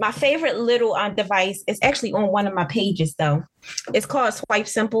 My favorite little device is actually on one of my pages though. It's called Swipe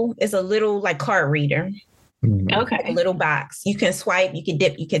Simple. It's a little like card reader. Okay. A little box. You can swipe, you can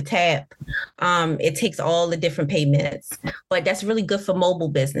dip, you can tap. It takes all the different payments, but that's really good for mobile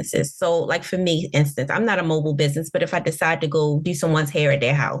businesses. So like for me, instance, I'm not a mobile business, but if I decide to go do someone's hair at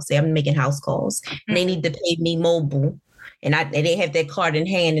their house, say I'm making house calls, and they need to pay me mobile, and they have their card in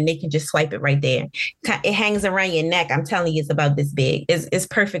hand and they can just swipe it right there. It hangs around your neck. I'm telling you, it's about this big. It's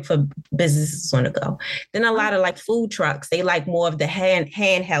perfect for businesses on the go. Then a lot of like food trucks, they like more of the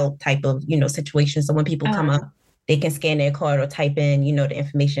handheld type of, situation. So when people come up, they can scan their card or type in, the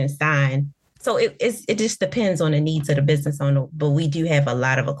information and sign. So it just depends on the needs of the business owner, but we do have a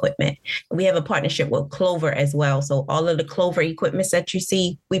lot of equipment. We have a partnership with Clover as well. So all of the Clover equipments that you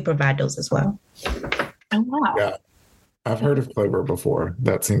see, we provide those as well. Oh, wow. Yeah. I've heard of Clover before.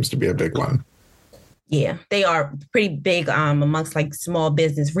 That seems to be a big one. Yeah, they are pretty big amongst like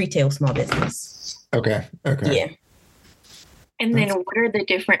retail small business. Okay. Yeah. And then what are the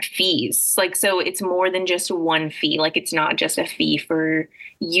different fees? Like, so it's more than just one fee. Like, it's not just a fee for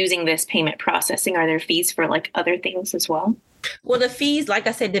using this payment processing. Are there fees for like other things as well? Well, the fees, like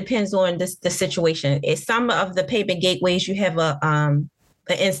I said, depends on the situation. It's some of the payment gateways, you have an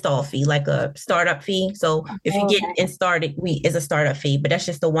install fee, like a startup fee. So if you get in started, is a startup fee, but that's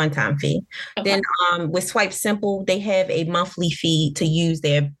just a one-time fee. Okay. Then with Swipe Simple, they have a monthly fee to use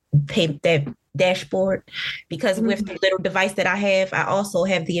their dashboard, because with the little device that I have, I also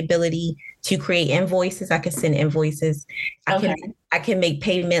have the ability to create invoices. I can send invoices. I can make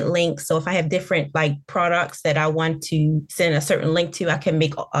payment links. So if I have different like products that I want to send a certain link to, I can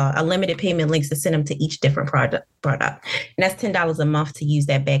make a limited payment links to send them to each different product. And that's $10 a month to use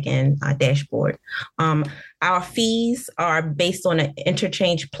that back end dashboard. Our fees are based on an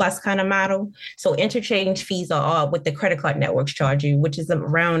interchange plus kind of model. So interchange fees are all what the credit card networks charge you, which is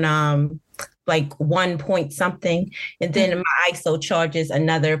around like 1 point something. And then my ISO charges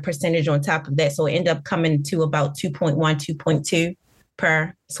another percentage on top of that. So it ended up coming to about 2.1, 2.2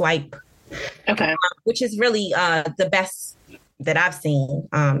 per swipe. Okay. Which is really the best that I've seen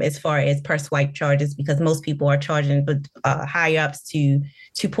as far as per swipe charges, because most people are charging high ups to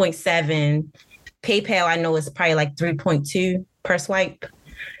 2.7. PayPal, I know, is probably like 3.2 per swipe.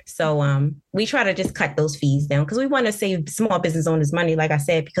 So we try to just cut those fees down because we want to save small business owners money, like I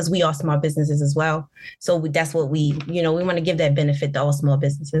said, because we are small businesses as well. So that's what we want to give that benefit to all small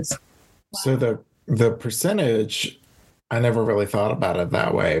businesses. So the percentage, I never really thought about it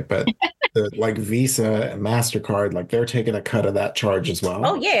that way, but like Visa and MasterCard, like they're taking a cut of that charge as well.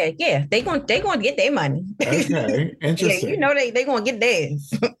 Oh yeah. They gonna get their money. Okay, interesting. Yeah, they gonna get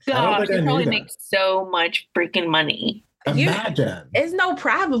theirs. Gosh, they probably make so much freaking money. Imagine. It's no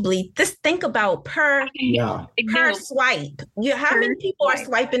probably. Just think about per swipe. How many people are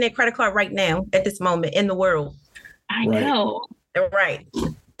swiping their credit card right now at this moment in the world? I know. Right.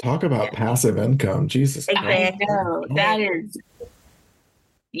 Talk about passive income. Jesus Exactly. I know. That is.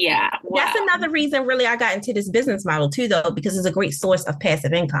 Yeah. Wow. That's another reason really I got into this business model too, though, because it's a great source of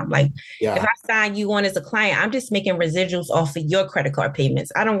passive income. Like if I sign you on as a client, I'm just making residuals off of your credit card payments.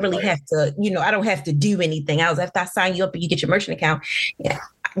 I don't really have to, I don't have to do anything else. After I sign you up and you get your merchant account,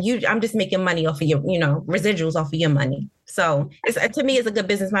 I'm just making money off of your, residuals off of your money. So to me, it's a good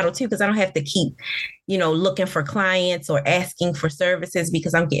business model too, because I don't have to keep, looking for clients or asking for services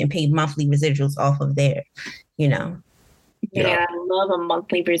because I'm getting paid monthly residuals off of there, Yeah, I love a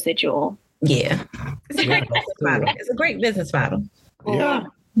monthly residual. Yeah. It's a great business model. It's a great business model. Yeah.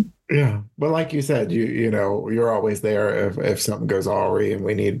 Yeah. But like you said, you're always there if something goes awry and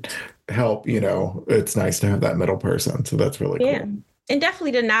we need help, it's nice to have that middle person. So that's really cool. And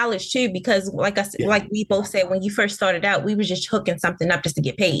definitely the knowledge too, because like we both said, when you first started out, we were just hooking something up just to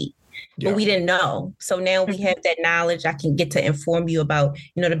get paid. But we didn't know. So now we have that knowledge. I can get to inform you about,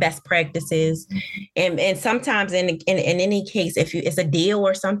 the best practices. And sometimes in any case, if it's a deal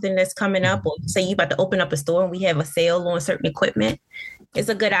or something that's coming up, or say you're about to open up a store and we have a sale on certain equipment, it's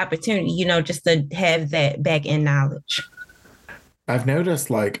a good opportunity, just to have that back end knowledge. I've noticed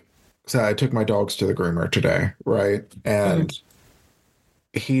so I took my dogs to the groomer today, right? And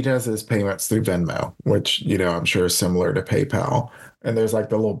he does his payments through Venmo, which, I'm sure is similar to PayPal. And there's the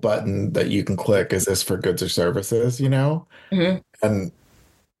little button that you can click. Is this for goods or services? And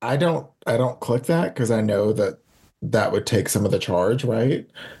I don't click that because I know that would take some of the charge, right?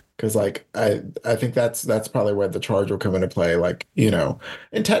 Because I think that's probably where the charge will come into play.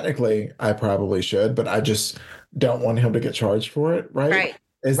 And technically I probably should, but I just don't want him to get charged for it, right? Right.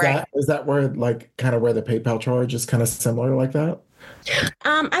 Is that where kind of where the PayPal charge is kind of similar like that?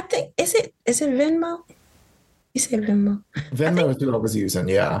 I think is it Venmo? You said Venmo. Venmo is what I was using,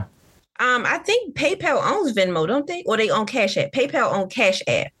 yeah. I think PayPal owns Venmo, don't they? Or they own Cash App. PayPal owns Cash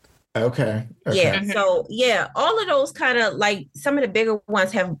App. Okay. Yeah. So all of those kind of some of the bigger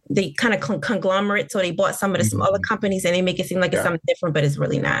ones have the kind of conglomerate. So they bought some of some other companies and they make it seem like it's something different, but it's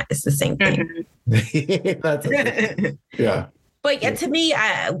really not. It's the same thing. Yeah. But to me,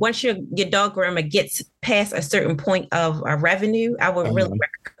 once your dog groomer gets past a certain point of revenue, I would really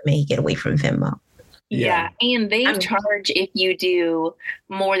recommend you get away from Venmo. Yeah. And they charge if you do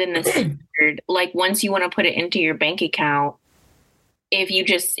more than the standard. Once you want to put it into your bank account, if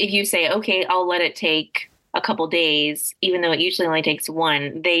you say, okay, I'll let it take a couple days, even though it usually only takes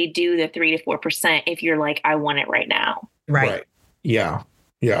one, they do the 3 to 4% if you're I want it right now. Right. Yeah.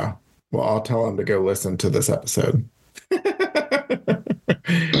 Yeah. Well, I'll tell him to go listen to this episode.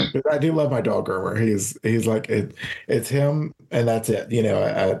 I do love my dog groomer. He's it's him and that's it,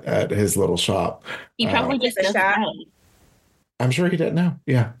 at his little shop. He probably just doesn't know. I'm sure he didn't know.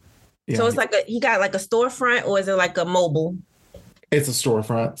 Yeah. So it's he got a storefront, or is it a mobile? It's a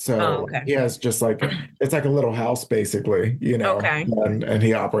storefront. So he has just it's like a little house basically, Okay. And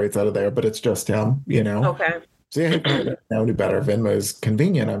he operates out of there, but it's just him, Okay. So yeah, he probably doesn't know better. Venmo's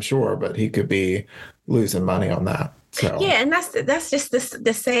convenient, I'm sure, but he could be losing money on that. So yeah, and that's just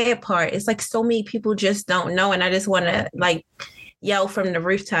the sad part. It's so many people just don't know, and I just want to yell from the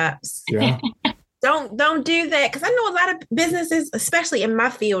rooftops. Yeah. Don't do that, because I know a lot of businesses, especially in my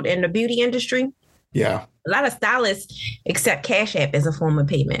field in the beauty industry. Yeah. A lot of stylists accept Cash App as a form of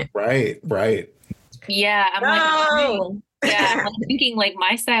payment. Right. Yeah, I'm I'm thinking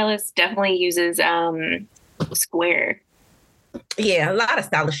my stylist definitely uses Square. Yeah, a lot of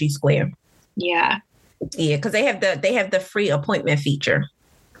stylists use Square. Yeah. Yeah, because they have the free appointment feature.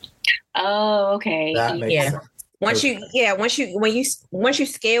 Oh, okay. That makes sense. Once you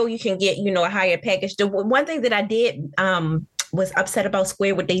scale, you can get a higher package. The one thing that I did was upset about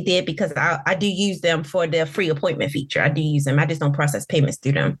Square, what they did, because I do use them for the free appointment feature. I do use them. I just don't process payments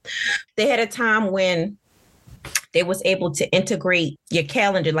through them. They had a time when they was able to integrate your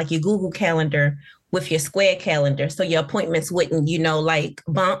calendar, like your Google Calendar, with your Square calendar, so your appointments wouldn't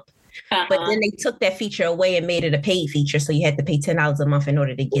bump. But then they took that feature away and made it a paid feature. So you had to pay $10 a month in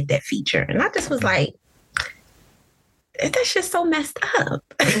order to get that feature. And I just was that's just so messed up.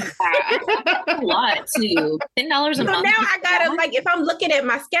 A lot too. $10 a month. So now I gotta if I'm looking at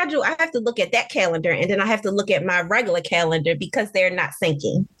my schedule, I have to look at that calendar, and then I have to look at my regular calendar because they're not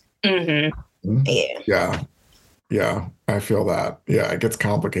syncing. Mm-hmm. Yeah. Yeah, I feel that. Yeah, it gets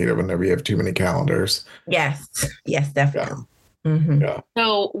complicated whenever you have too many calendars. Yes, definitely. Yeah. Mm-hmm. Yeah.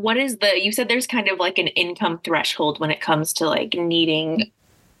 So what is you said there's kind of an income threshold when it comes to needing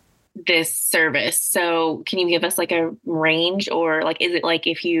this service. So can you give us a range, or is it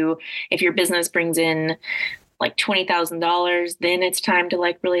if your business brings in $20,000, then it's time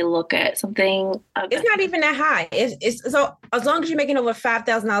to really look at something? It's not even that high. It's so as long as you're making over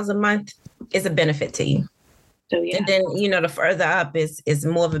 $5,000 a month, it's a benefit to you. So yeah. And then, the further up is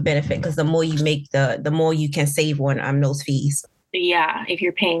more of a benefit because the more you make, the more you can save on those fees. Yeah, if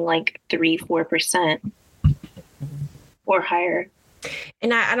you're paying like 3-4% or higher.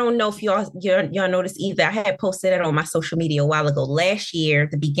 And I don't know if y'all noticed either. I had posted it on my social media a while ago. Last year,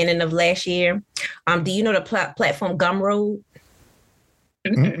 the beginning of last year, do you know the platform Gumroad?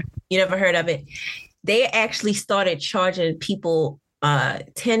 Mm-hmm. You never heard of it? They actually started charging people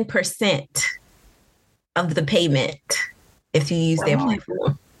 10% of the payment if you use their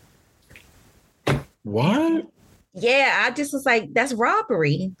platform. What? Yeah, I just was like, that's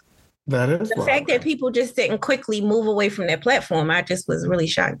robbery. That is the fact that people just didn't quickly move away from their platform. I just was really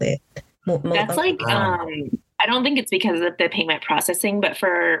shocked that. That's like, I don't think it's because of the payment processing, but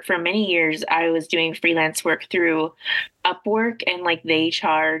for many years I was doing freelance work through Upwork, and like they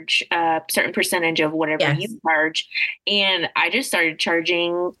charge a certain percentage of whatever you charge. And I just started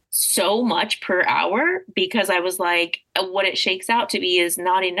charging so much per hour because I was like, what it shakes out to be is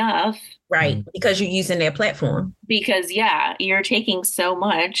not enough. Right. Because you're using their platform. Because you're taking so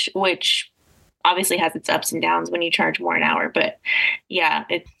much, which obviously has its ups and downs when you charge more an hour. But yeah,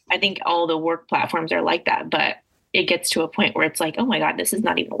 I think all the work platforms are like that, but it gets to a point where it's like, oh my God, this is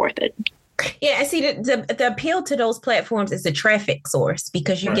not even worth it. Yeah, I see the appeal to those platforms is the traffic source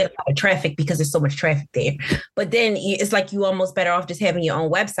because you get a lot of traffic because there's so much traffic there. But then it's like you almost better off just having your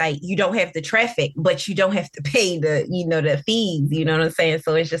own website. You don't have the traffic, but you don't have to pay the fees. You know what I'm saying?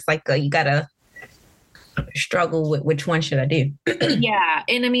 So it's just like you gotta struggle with which one should I do. Yeah.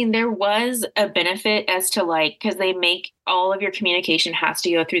 And I mean, there was a benefit as to like, because they make all of your communication has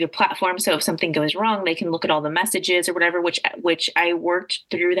to go through the platform. So if something goes wrong, they can look at all the messages or whatever, which I worked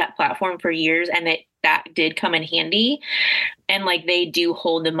through that platform for years, and that did come in handy. And like they do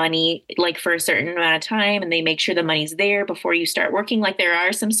hold the money like for a certain amount of time, and they make sure the money's there before you start working. Like there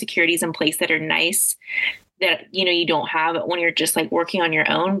are some securities in place that are nice that, you don't have when you're just like working on your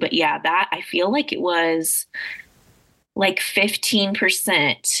own. But yeah, that I feel like it was like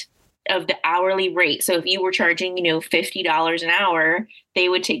 15% of the hourly rate. So if you were charging, $50 an hour, they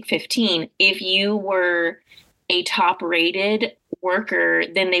would take 15. If you were a top rated worker,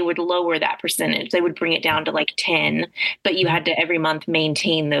 then they would lower that percentage. They would bring it down to like 10, but you had to every month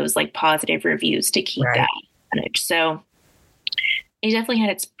maintain those like positive reviews to keep that percentage. So it definitely had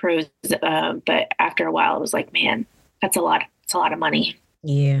its pros, but after a while, it was like, man, that's a lot. It's a lot of money.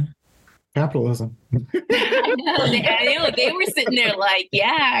 Yeah, capitalism. I know. They were sitting there like,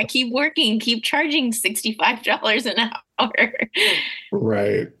 yeah, keep working, keep charging $65 an hour.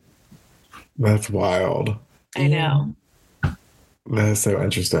 Right. That's wild. I know. That is so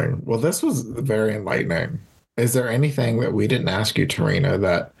interesting. Well, this was very enlightening. Is there anything that we didn't ask you, Terrina,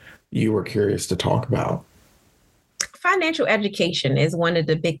 that you were curious to talk about? Financial education is one of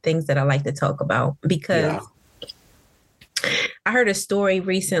the big things that I like to talk about because I heard a story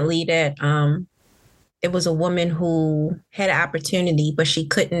recently that it was a woman who had an opportunity, but she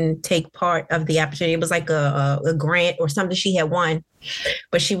couldn't take part of the opportunity. It was like a grant or something she had won,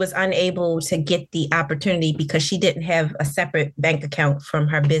 but she was unable to get the opportunity because she didn't have a separate bank account from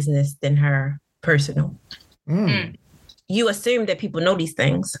her business than her personal. You assume that people know these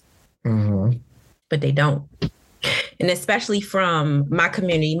things, but they don't. And especially from my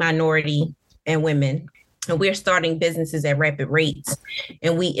community, minority and women, and we're starting businesses at rapid rates.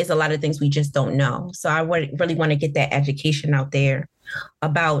 And it's a lot of things we just don't know. So I really want to get that education out there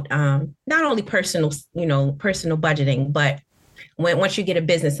about not only personal budgeting, but once you get a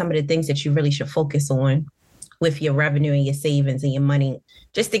business, some of the things that you really should focus on with your revenue and your savings and your money,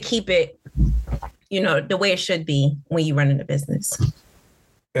 just to keep it, the way it should be when you run a business.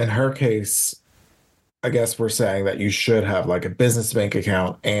 In her case, I guess we're saying that you should have like a business bank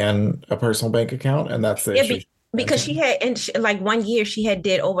account and a personal bank account, and that's the issue. Because she had, like 1 year, she had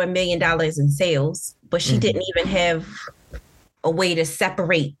did over $1 million in sales, but she didn't even have a way to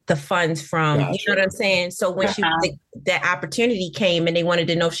separate the funds from, you know what I'm saying? So when that opportunity came and they wanted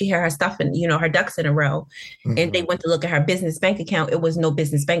to know if she had her stuff and, her ducks in a row, and they went to look at her business bank account, it was no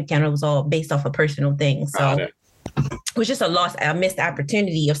business bank account. It was all based off of personal things. So it was just a missed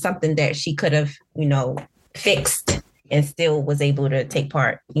opportunity of something that she could have, fixed and still was able to take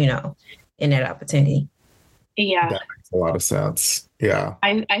part, in that opportunity. Yeah. That makes a lot of sense. Yeah.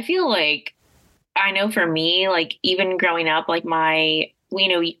 I feel like, I know for me, like even growing up, like I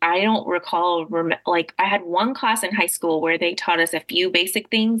don't recall, like I had one class in high school where they taught us a few basic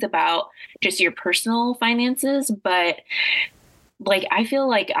things about just your personal finances, but like, I feel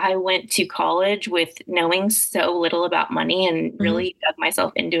like I went to college with knowing so little about money and really dug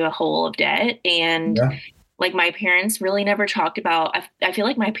myself into a hole of debt. And Like my parents really never talked about, I feel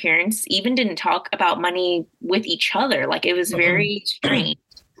like my parents even didn't talk about money with each other. Like it was very strange.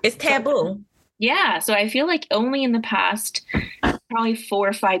 It's taboo. So, yeah. So I feel like only in the past probably 4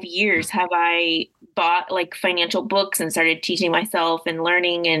 or 5 years have I bought like financial books and started teaching myself and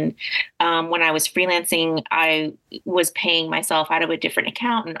learning. And when I was freelancing, I was paying myself out of a different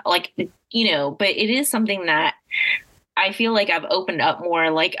account and like, but it is something that I feel like I've opened up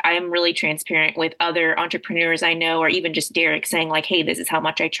more. Like I'm really transparent with other entrepreneurs I know, or even just Derek saying like, hey, this is how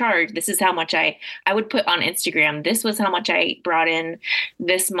much I charge. This is how much I would put on Instagram. This was how much I brought in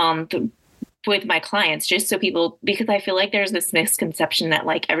this month with my clients, just so people, because I feel like there's this misconception that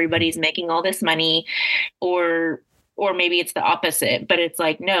like everybody's making all this money, or maybe it's the opposite, but it's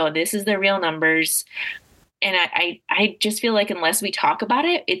like, no, this is the real numbers. And I just feel like unless we talk about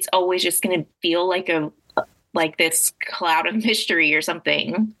it, it's always just going to feel like this cloud of mystery or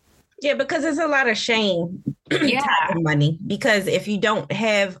something. Yeah, because there's a lot of shame tied to money, because if you don't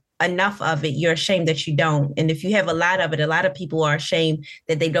have enough of it, you're ashamed that you don't. And if you have a lot of it, a lot of people are ashamed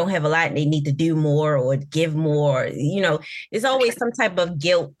that they don't have a lot and they need to do more or give more. There's always some type of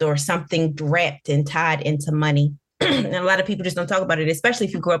guilt or something wrapped and tied into money. And a lot of people just don't talk about it, especially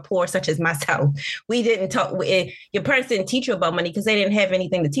if you grew up poor, such as myself. We didn't talk. Your parents didn't teach you about money because they didn't have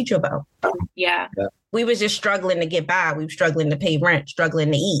anything to teach you about. Yeah. We was just struggling to get by. We were struggling to pay rent,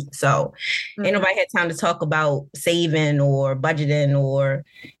 struggling to eat. So ain't nobody had time to talk about saving or budgeting or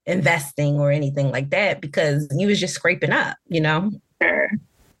investing or anything like that, because you was just scraping up, Sure.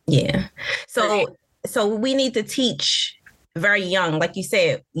 Yeah. So we need to teach very young. Like you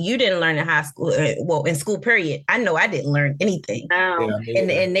said, you didn't learn in high school, in school period. I know I didn't learn anything. No.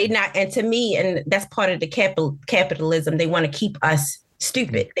 And they not, and to me, and that's part of the capitalism. They want to keep us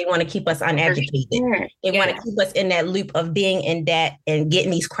stupid. They want to keep us uneducated. Sure. They want to keep us in that loop of being in debt and getting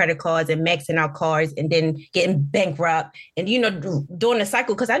these credit cards and maxing out cars and then getting bankrupt. And, doing the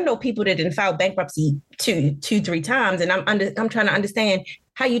cycle, because I know people that didn't file bankruptcy two, 3 times. And I'm trying to understand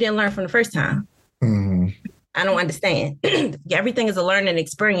how you didn't learn from the first time. Mm-hmm. I don't understand. Everything is a learning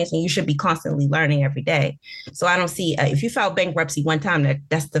experience, and you should be constantly learning every day. So I don't see if you file bankruptcy one time,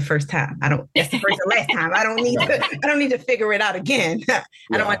 that's the first time. That's the first and last time. I don't need to figure it out again.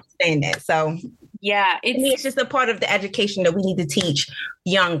 I don't understand that. So yeah, it's just a part of the education that we need to teach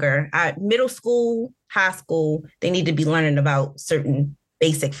younger. Middle school, high school, they need to be learning about certain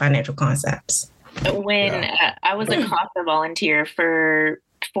basic financial concepts. When I was a CASA volunteer for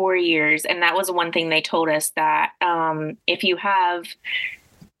 4 years. And that was one thing they told us, that if you have,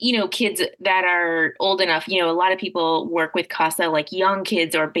 kids that are old enough, a lot of people work with CASA, like young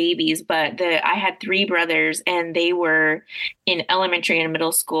kids or babies, but I had 3 brothers and they were in elementary and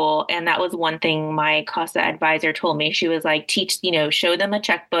middle school. And that was one thing my CASA advisor told me. She was like, show them a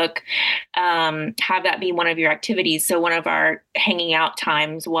checkbook, have that be one of your activities. So one of our hanging out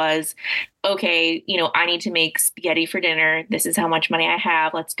times was, okay, I need to make spaghetti for dinner. This is how much money I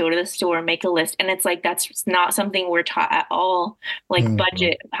have. Let's go to the store, make a list. And it's like, that's not something we're taught at all. Like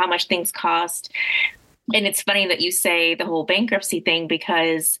budget, how much things cost. And it's funny that you say the whole bankruptcy thing,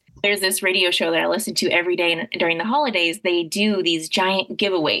 because there's this radio show that I listen to every day, and during the holidays, they do these giant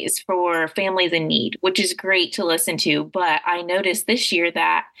giveaways for families in need, which is great to listen to. But I noticed this year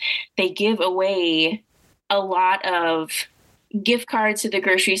that they give away a lot of gift cards to the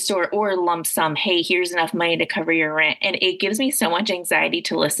grocery store or lump sum. Hey, here's enough money to cover your rent. And it gives me so much anxiety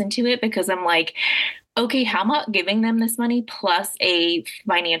to listen to it, because I'm like, okay, how about giving them this money plus a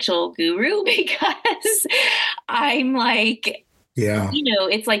financial guru? Because I'm like,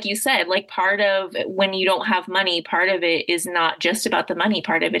 it's like you said, like part of when you don't have money, part of it is not just about the money.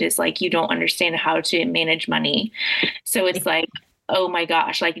 Part of it is like, you don't understand how to manage money. So it's like, oh my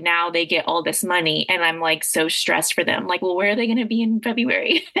gosh, like now they get all this money and I'm like so stressed for them. Like, well, where are they going to be in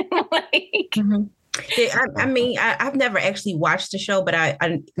February? I've never actually watched the show, but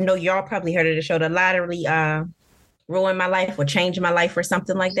I know y'all probably heard of the show, The Lottery Ruined My Life or Changed My Life or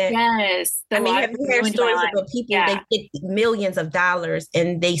something like that. Yes. Have you heard stories about people, they get millions of dollars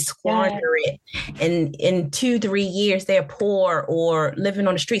and they squander it. And in 2-3 years, they're poor or living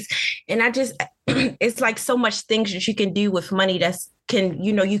on the streets. And it's like so much things that you can do with money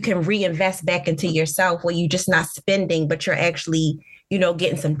you can reinvest back into yourself, where you're just not spending, but you're actually,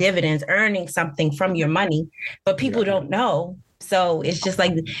 getting some dividends, earning something from your money. But people don't know. So it's just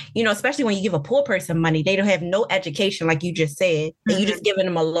like, especially when you give a poor person money, they don't have no education, like you just said, and you just giving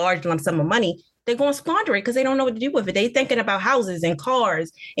them a large lump sum of money. They're going to squander it because they don't know what to do with it. They're thinking about houses and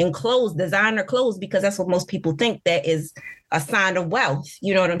cars and clothes, designer clothes, because that's what most people think that is a sign of wealth.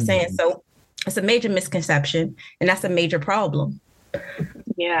 You know what I'm saying? So it's a major misconception, and that's a major problem.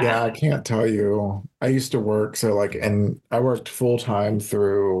 Yeah, I can't tell you. I used to work, so like, and I worked full time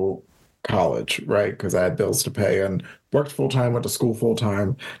through college, right? Because I had bills to pay and worked full time, went to school full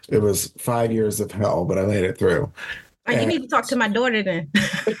time. It was 5 years of hell, but I made it through. Oh, you And need to talk to my daughter then.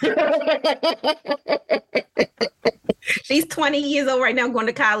 She's 20 years old right now, going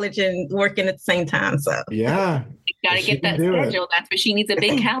to college and working at the same time. So yeah, Got to she get can that do it. schedule. That's where she needs a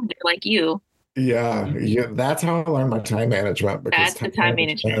big calendar like you. Yeah, yeah, that's how I learned my time management because That's the time time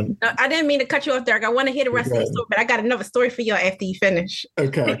management. management. no, I didn't mean to cut you off, Derek. I want to hear the You're rest of your good. story, but I got another story for you after you finish.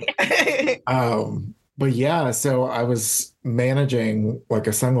 Okay. But yeah, so I was managing like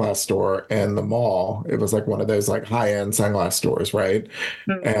a sunglass store in the mall. It was like one of those like high-end sunglass stores, right?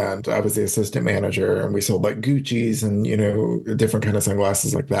 Mhm. And I was the assistant manager and we sold like Gucci's and different kind of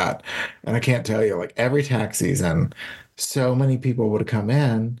sunglasses like that. And I can't tell you, like every tax season, so many people would come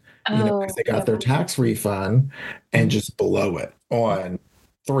in, because Oh, they got yeah. their tax refund and just blow it on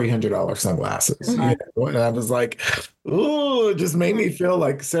 $300 sunglasses. Mhm. And I was like, ooh, it just made me feel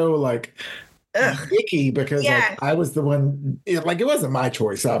like so like Ugh. icky because like Yes. I was the one, like it wasn't my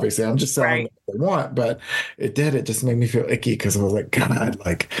choice, obviously. I'm just selling Right. what they want, but it just made me feel icky because I was like, God,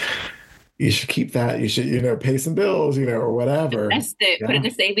 like you should keep that. You should, pay some bills, or whatever. That's it. Put it Yeah. in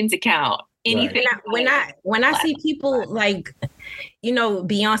a savings account. Right. Anything. When I see people like,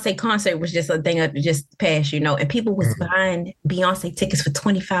 Beyonce concert was just a thing that just passed, and people was Mhm. buying Beyonce tickets for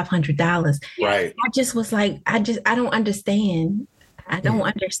 $2,500. Right. I just was like, I don't understand. I don't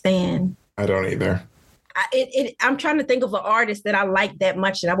understand. I don't either. I'm trying to think of an artist that I like that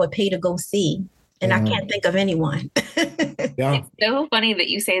much that I would pay to go see, and I Mhm. can't think of anyone. Yeah. It's so funny that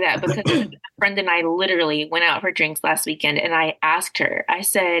you say that because a friend and I literally went out for drinks last weekend and I asked her, I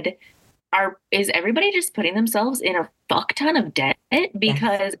said, is everybody just putting themselves in a fuck ton of debt?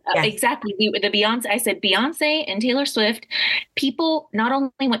 Because Yes. exactly, I said Beyonce and Taylor Swift, people not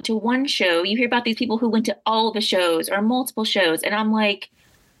only went to one show, you hear about these people who went to all the shows or multiple shows. And I'm like,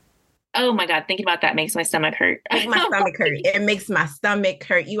 oh my God, thinking about that makes my stomach hurt. Make my stomach hurt. It makes my stomach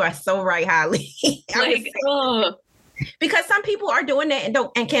hurt. You are so right, Holly. Because some people are doing that and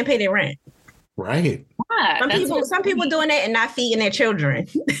can't pay their rent. Right. Yeah, Some people doing that and not feeding their children.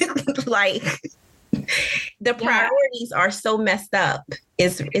 Like the priorities are so messed up.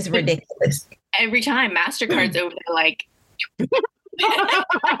 It's ridiculous. Every time MasterCard's over there, like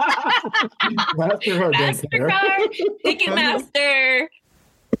MasterCard, Ticketmaster.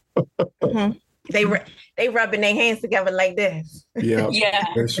 Mm-hmm. They rubbing their hands together like this. Yeah,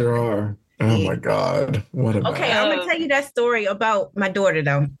 they sure are. Oh my God, what a okay, I'm gonna tell you that story about my daughter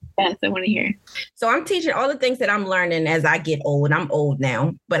though. Yes, I want to hear. So I'm teaching all the things that I'm learning as I get old. I'm old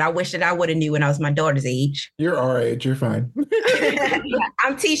now, but I wish that I would have knew when I was my daughter's age. You're our age. You're fine.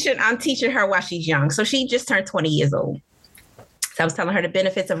 I'm teaching her while she's young. So she just turned 20 years old. So I was telling her the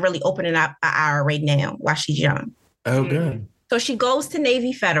benefits of really opening up an IRA now while she's young. Oh, good. So she goes to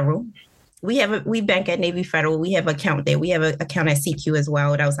Navy Federal. We bank at Navy Federal. We have an account there. We have an account at CQ as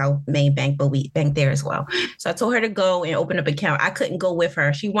well. That was our main bank, but we bank there as well. So I told her to go and open up an account. I couldn't go with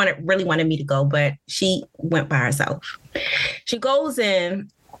her. She really wanted me to go, but she went by herself. She goes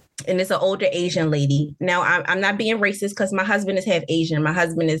in, and it's an older Asian lady. Now, I'm not being racist because my husband is half Asian. My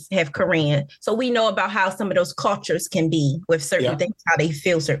husband is half Korean. So we know about how some of those cultures can be with certain things, how they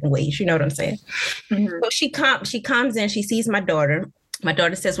feel certain ways. You know what I'm saying? Mm-hmm. So she comes in, she sees my daughter. My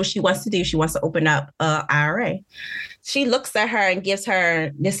daughter says what she wants to do. She wants to open up an IRA. She looks at her and gives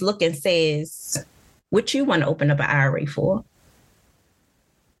her this look and says, what you want to open up an IRA for?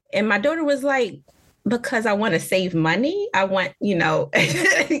 And my daughter was like, because I want to save money. I want, my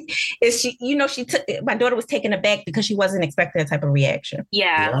daughter was taken aback because she wasn't expecting that type of reaction.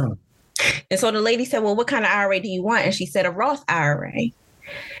 Yeah. And so the lady said, well, what kind of IRA do you want? And she said, a Roth IRA.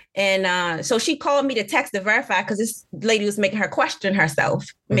 And so she called me to text to verify because this lady was making her question herself,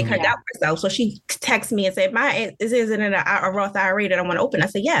 make her doubt herself. So she texted me and said, isn't it a Roth IRA that I want to open? I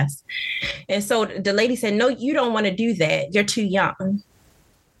said, yes. And so the lady said, no, you don't want to do that. You're too young.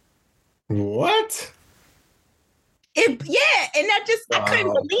 What? And I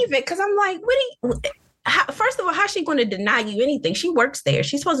couldn't believe it because I'm like, first of all, how's she going to deny you anything? She works there.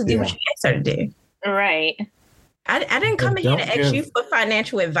 She's supposed to do what she asked her to do. Right. I didn't come in here to ask you for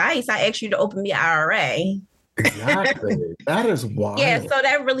financial advice. I asked you to open me an IRA. Exactly. That is wild. Yeah, so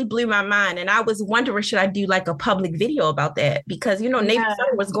that really blew my mind. And I was wondering, should I do like a public video about that? Because, Navy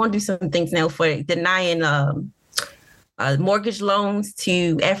Federal was going to do some things now for denying mortgage loans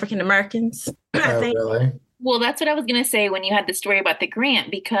to African Americans. I think. Really? Well, that's what I was going to say when you had the story about the grant,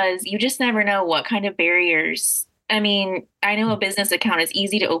 because you just never know what kind of barriers. I mean, I know a business account is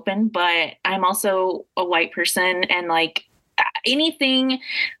easy to open, but I'm also a white person and like anything,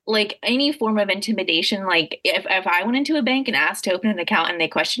 like any form of intimidation, like if I went into a bank and asked to open an account and they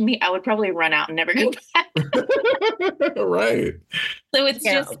questioned me, I would probably run out and never go back. Right. So it's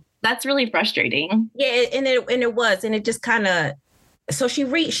just, that's really frustrating. Yeah, and it was, and it just kind of. So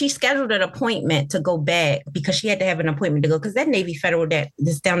she scheduled an appointment to go back because she had to have an appointment to go, because that Navy Federal that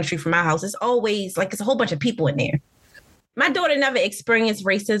is down the street from my house is always like, it's a whole bunch of people in there. My daughter never experienced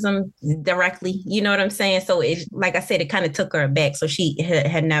racism directly. You know what I'm saying? So it, like I said, it kind of took her aback. So she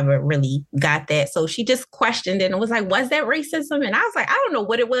had never really got that. So she just questioned it and was like, was that racism? And I was like, I don't know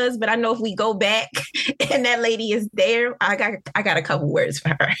what it was, but I know if we go back and that lady is there, I got a couple words for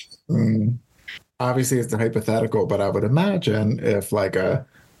her. Mm. Obviously, it's a hypothetical, but I would imagine if like a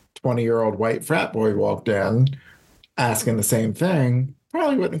 20-year-old white frat boy walked in asking the same thing,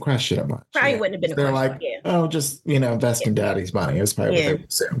 probably wouldn't question it much. Probably wouldn't have been a They're question. like, oh, just, invest in daddy's money is probably what they would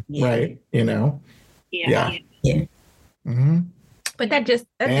assume. Right. Yeah. Mm-hmm. But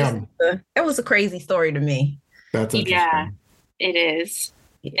that was a crazy story to me. That's interesting. Yeah, it is.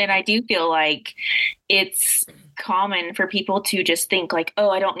 And I do feel like it's common for people to just think like, oh,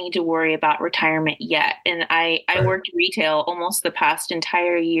 I don't need to worry about retirement yet. And I worked retail almost the past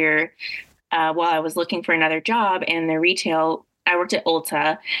entire year while I was looking for another job. And the retail, I worked at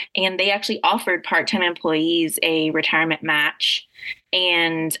Ulta, and they actually offered part-time employees a retirement match.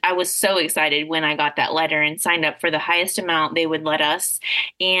 And I was so excited when I got that letter and signed up for the highest amount they would let us.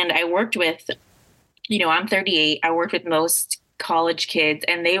 And I worked with, I'm 38. I worked with most college kids,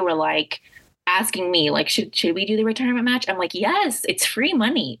 and they were like asking me like, should we do the retirement match? I'm like, yes, it's free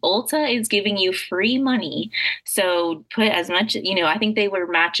money. Ulta is giving you free money. So put as much, I think they were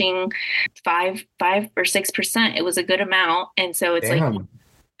matching 5 or 6%. It was a good amount. And so it's like,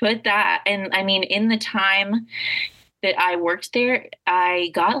 put that. And I mean, in the time that I worked there, I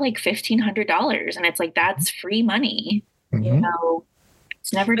got like $1,500, and it's like, that's free money. Mm-hmm.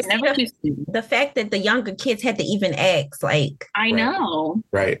 It's never too soon. The fact that the younger kids had to even ask, like, I know.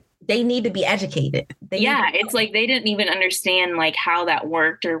 Right. They need to be educated. It's like they didn't even understand like how that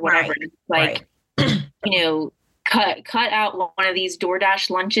worked or whatever. Right. Like, cut out one of these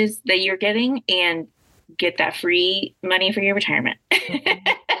DoorDash lunches that you're getting and get that free money for your retirement.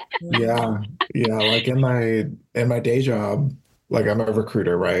 Yeah. Like in my day job, like I'm a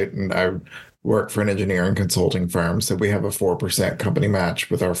recruiter, right? And I work for an engineering consulting firm. So we have a 4% company match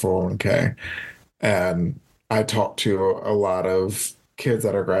with our 401k. And I talk to a lot of kids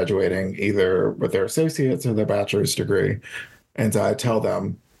that are graduating either with their associates or their bachelor's degree. And so I tell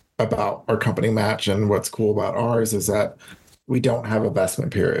them about our company match, and what's cool about ours is that we don't have a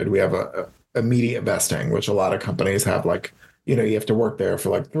vesting period. We have a immediate vesting, which a lot of companies have, like, you have to work there for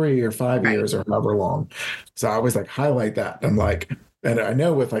like 3 or 5 years or however long. So I always like highlight that. I'm like, and I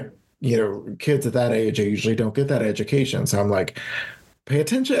know with like, kids at that age, I usually don't get that education. So I'm like, pay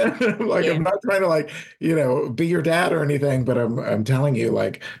attention. Like, I'm not trying to like, be your dad or anything, but I'm telling you,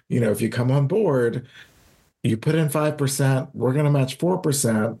 like, if you come on board, you put in 5%, we're going to match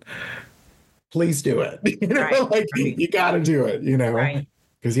 4%. Please do it. You got to do it, Right.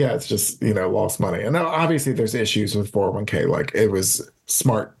 Because it's just, lost money. And obviously there's issues with 401k. Like, it was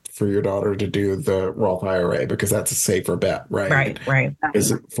smart for your daughter to do the Roth IRA because that's a safer bet, right? Right.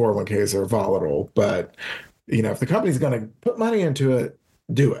 Because 401ks are volatile. But, if the company's going to put money into it,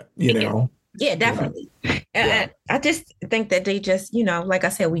 do it, Yeah, definitely. I just think that they just, like I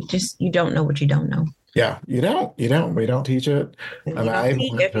said, you don't know what you don't know. Yeah, you don't. We don't teach it.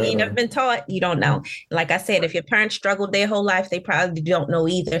 If you never been taught, you don't know. Like I said, if your parents struggled their whole life, they probably don't know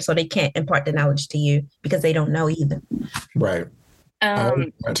either. So they can't impart the knowledge to you because they don't know either. Right. I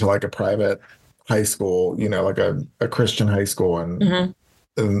went to like a private high school, like a Christian high school, and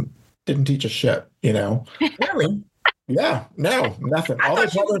didn't teach us shit, Really? Yeah, no, nothing. I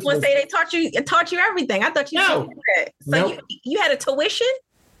thought you was going to say they taught you everything. I thought you said that. So you had a tuition?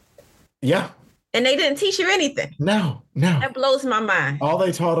 Yeah. And they didn't teach you anything? No. That blows my mind. All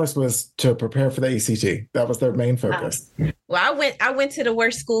they taught us was to prepare for the ACT. That was their main focus. Well, I went to the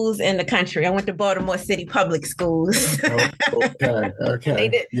worst schools in the country. I went to Baltimore City Public Schools.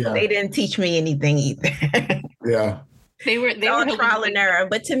 Okay. They didn't teach me anything either. Yeah. They were trial and error.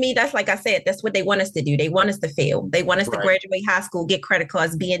 But to me, that's like I said, that's what they want us to do. They want us to fail. They want us to graduate high school, get credit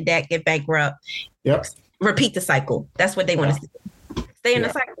cards, be in debt, get bankrupt. Yep. Repeat the cycle. That's what they want us to do. Stay in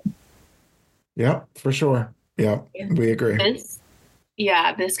the cycle. Yeah, for sure. Yeah, we agree.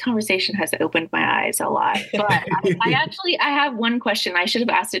 This conversation has opened my eyes a lot. But I have one question. I should have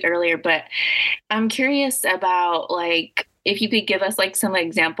asked it earlier, but I'm curious about like if you could give us like some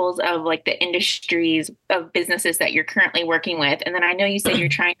examples of like the industries of businesses that you're currently working with. And then I know you said you're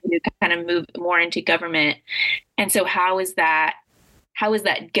trying to kind of move more into government. And so how is that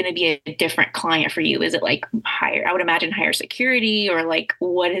going to be a different client for you? Is it like higher, I would imagine higher security, or like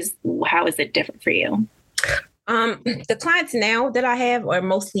how is it different for you? The clients now that I have are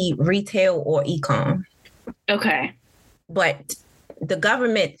mostly retail or e-com. Okay. But the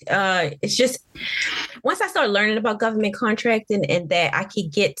government, it's just, once I started learning about government contracting and that I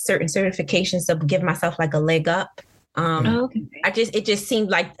could get certain certifications to give myself like a leg up. Okay. It just seemed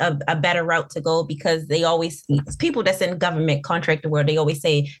like a better route to go, because they always, people that's in government contractor world, they always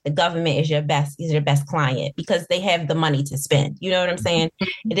say the government is your best client because they have the money to spend. You know what I'm saying?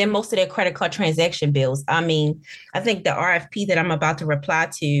 And then most of their credit card transaction bills. I mean, I think the RFP that I'm about to reply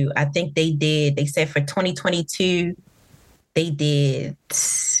to, I think they said for 2022, they did,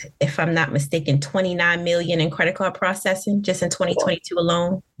 if I'm not mistaken, 29 million in credit card processing just in 2022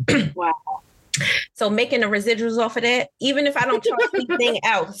 alone. Wow. So making the residuals off of that, even if I don't charge anything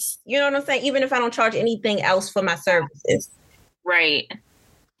else, you know what I'm saying? Even if I don't charge anything else for my services. Right.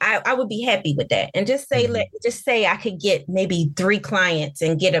 I would be happy with that. And just say I could get maybe 3 clients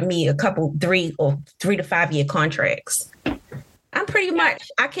and get me a couple 3 to 5 year contracts. I'm pretty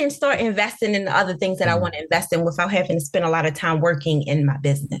much, I can start investing in the other things that I want to invest in without having to spend a lot of time working in my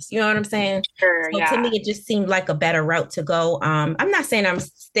business. You know what I'm saying? Sure. So to me, it just seemed like a better route to go. I'm not saying I'm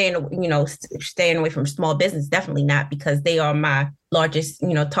staying away from small business. Definitely not, because they are my largest,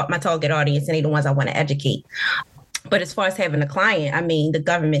 my target audience, and they're the ones I want to educate. But as far as having a client, I mean, the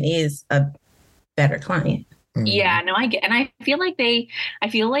government is a better client. Yeah, no, I get, and I feel like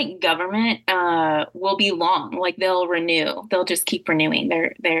government will be long. Like they'll just keep renewing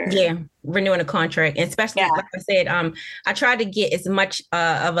their renewing a contract. And especially like I said, I try to get as much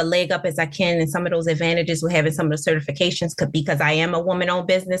of a leg up as I can, and some of those advantages with having some of the certifications because I am a woman-owned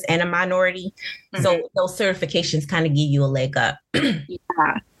business and a minority. Mm-hmm. So those certifications kind of give you a leg up.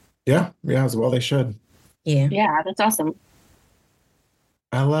 Yeah, as well they should. Yeah, that's awesome.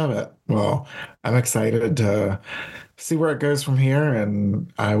 I love it. Well, I'm excited to see where it goes from here, and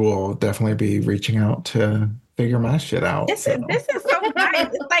I will definitely be reaching out to figure my shit out. This is so nice.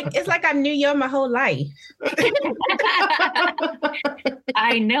 It's like I knew you my whole life.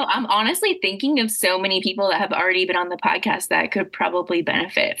 I know. I'm honestly thinking of so many people that have already been on the podcast that could probably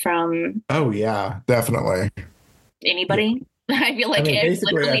benefit from. Oh yeah, definitely. Anybody? Yeah. I feel like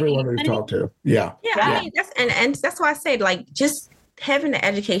basically everyone we've talked to. Yeah. I mean, that's why I said, like, just having the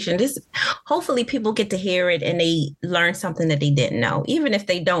education, hopefully people get to hear it and they learn something that they didn't know. Even if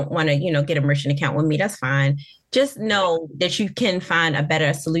they don't want to, get a merchant account with me, that's fine. Just know that you can find a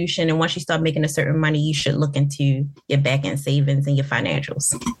better solution. And once you start making a certain money, you should look into your back end savings and your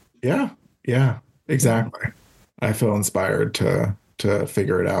financials. Yeah, exactly. I feel inspired to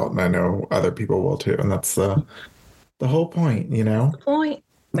figure it out. And I know other people will too. And that's the whole point, The point.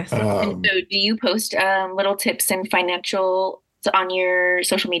 So do you post little tips and financial on your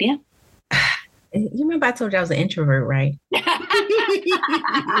social media? You remember I told you I was an introvert, right? and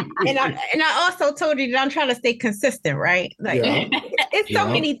I also told you that I'm trying to stay consistent, right? It's so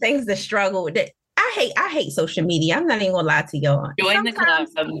many things to struggle with. I hate social media. I'm not even gonna lie to y'all. Join the club.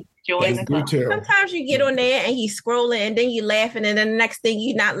 Sometimes you get on there and you scrolling and then you laughing, and then the next thing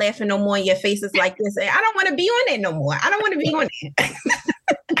you're not laughing no more. And your face is like this. I don't want to be on there no more. I don't want to be on there.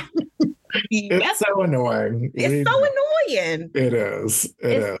 It's so annoying. It's so annoying. It is.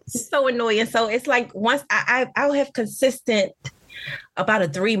 It's so annoying. So it's like once I'll have consistent about a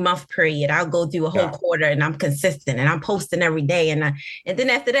 3-month period. I'll go through a whole quarter and I'm consistent and I'm posting every day. And then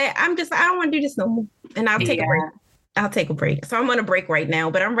after that, I'm just, I don't want to do this no more. And I'll take a break. I'll take a break. So I'm on a break right now,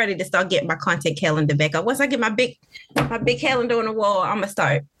 but I'm ready to start getting my content calendar back up. Once I get my big calendar on the wall, I'm going to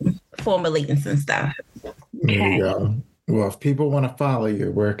start formulating some stuff. There you go. Well, if people want to follow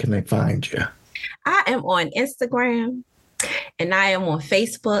you, where can they find you? I am on Instagram, and I am on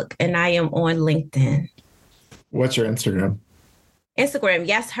Facebook, and I am on LinkedIn. What's your Instagram? Instagram,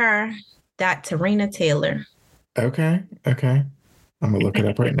 yesher.Terrina Taylor. Okay. I'm going to look it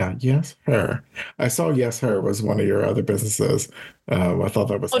up right now. Yes, her. I saw Yes, Her was one of your other businesses. I thought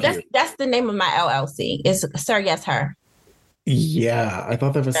that was cute. That's the name of my LLC. It's Sir Yes, Her. Yeah, I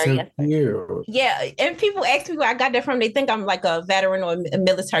thought that was so cute. Yeah, and people ask me where I got that from. They think I'm like a veteran or a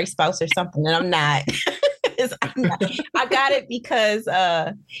military spouse or something, and I'm not. I got it because,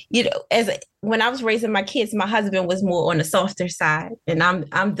 when I was raising my kids, my husband was more on the softer side, and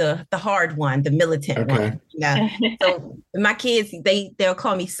I'm the hard one, the militant one. Yeah. So my kids, they'll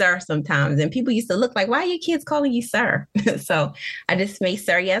call me sir sometimes, and people used to look like, "Why are your kids calling you sir?" So I just made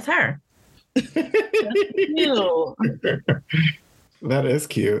Sir Yes Her. Ew. That is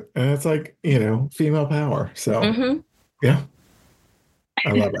cute. And it's like, female power. So, yeah,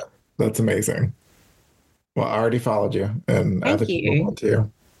 I love it. That's amazing. Well, I already followed you, and Thank other people you. want to.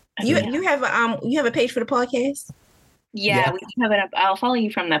 You have a page for the podcast? Yeah, we can have it up. I'll follow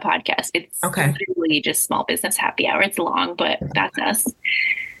you from the podcast. It's Okay. literally just small business happy hour. It's long, but that's us.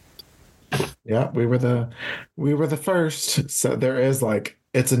 Yeah, we were the first. So there is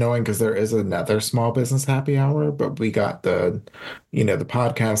it's annoying because there is another small business happy hour, but we got the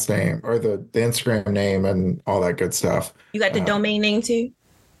podcast name or the Instagram name and all that good stuff. You got the domain name too?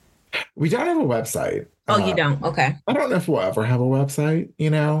 We don't have a website. Oh, you don't? Okay. I don't know if we'll ever have a website,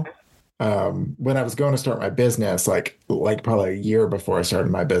 When I was going to start my business, like probably a year before I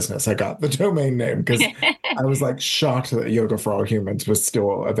started my business, I got the domain name because I was shocked that Yoga for All Humans was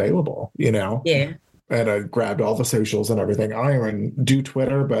still available, Yeah. And I grabbed all the socials and everything. I don't even do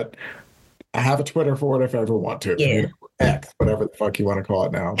Twitter, but I have a Twitter for it if I ever want to. Yeah. X, whatever the fuck you want to call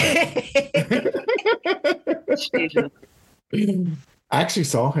it now. I actually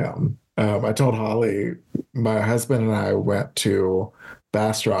saw him. I told Holly, my husband and I went to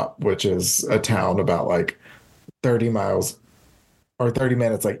Bastrop, which is a town about 30 miles or 30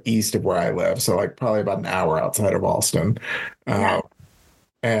 minutes east of where I live. So probably about an hour outside of Austin.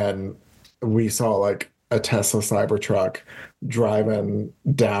 And we saw a Tesla Cybertruck driving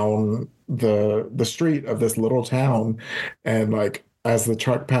down the street of this little town. And as the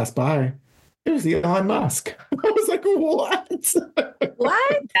truck passed by, it was Elon Musk. I was like, what?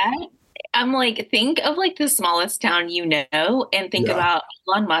 What? I'm think of the smallest town and think about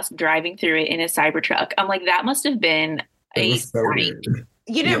Elon Musk driving through it in a Cybertruck. I'm that must have been a sight.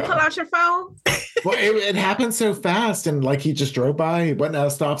 You didn't pull out your phone? Well, it happened so fast, and he just drove by. He wasn't at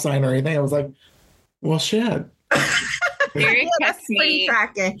a stop sign or anything. I was like, well, shit. That's pretty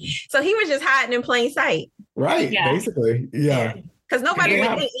shocking. So he was just hiding in plain sight. Right, basically. Yeah. Because nobody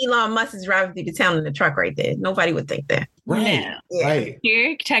would think Elon Musk is driving through the town in the truck right there. Nobody would think that. Right. No. Right.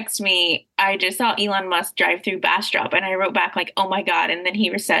 Derek texted me, I just saw Elon Musk drive through Bastrop, and I wrote back oh my God. And then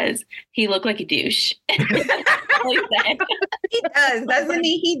he says, he looked like a douche. He does, doesn't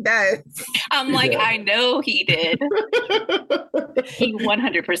he? He does. I'm I know he did. He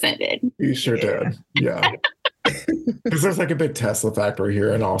 100% did. He sure did. Yeah. Because there's a big Tesla factory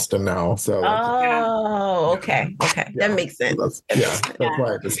here in Austin now. So okay. Yeah. That makes sense. That's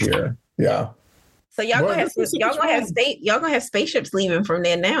why it was here. Yeah. So y'all gonna have spaceships leaving from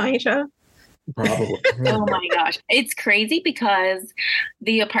there now, ain't y'all? Probably. Oh my gosh. It's crazy because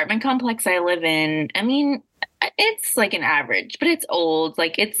the apartment complex I live in, I mean, it's an average, but it's old.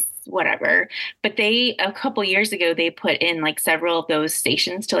 It's whatever. But a couple years ago, they put in several of those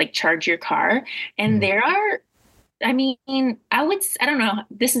stations to charge your car. And there are, I don't know,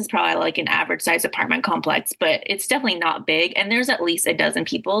 this is probably an average size apartment complex, but it's definitely not big. And there's at least a dozen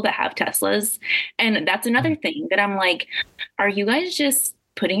people that have Teslas. And that's another thing that I'm are you guys just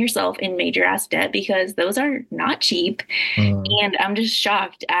putting yourself in major ass debt? Because those are not cheap. And I'm just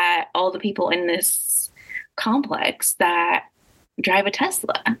shocked at all the people in this complex that drive a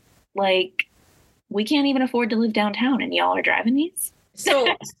Tesla. We can't even afford to live downtown and y'all are driving these. So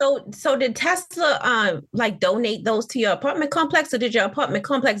did Tesla donate those to your apartment complex, or did your apartment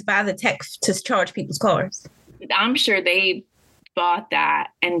complex buy the tech to charge people's cars? I'm sure they bought that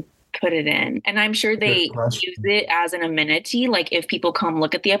and put it in, and I'm sure they use it as an amenity. If people come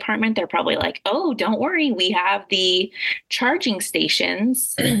look at the apartment, they're probably oh, don't worry, we have the charging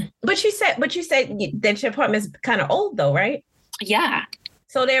stations. But you said that your apartment's kind of old though, right? Yeah.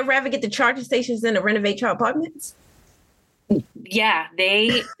 So they'd rather get the charging stations than to renovate your apartments? Yeah,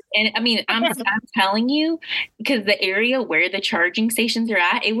 I'm telling you, because the area where the charging stations are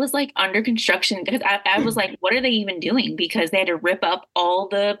at, it was under construction. Because I was what are they even doing? Because they had to rip up all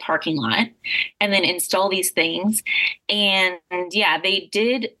the parking lot and then install these things. And yeah, they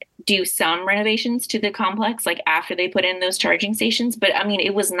did do some renovations to the complex, after they put in those charging stations. But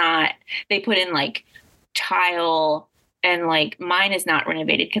it was not, they put in tile. And mine is not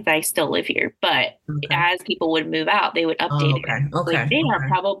renovated because I still live here. But as people would move out, they would update it.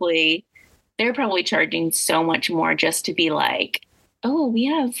 Okay. They're probably charging so much more just to be oh, we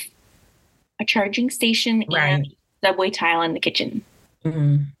have a charging station and subway tile in the kitchen.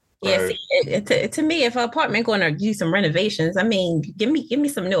 Mm-hmm. Yeah, see, to me, if an apartment going to do some renovations, give me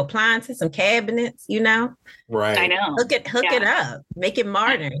some new appliances, some cabinets, Right. I know. Hook it up, make it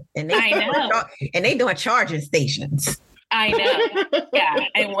modern, and they doing charging stations. I know. Yeah.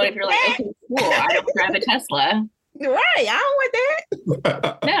 And what if you're okay, cool, I don't drive a Tesla. Right. I don't want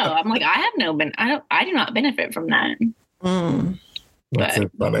that. No, I'm I do not benefit from that. That's so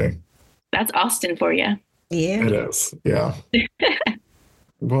funny. That's Austin for you. Yeah. It is. Yeah.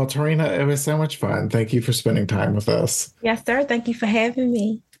 Well, Terrina, it was so much fun. Thank you for spending time with us. Yes, sir. Thank you for having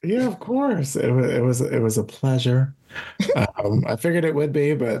me. Yeah, of course. It was a pleasure. I figured it would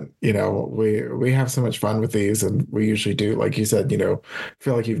be, but we have so much fun with these, and we usually do, like you said,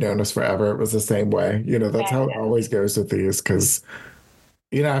 feel like you've known us forever. It was the same way. That's how it always goes with these, because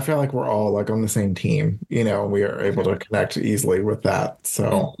I feel like we're all like on the same team. We are able to connect easily with that.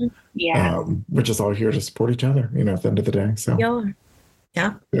 So, Yeah. we're just all here to support each other. At the end of the day. So,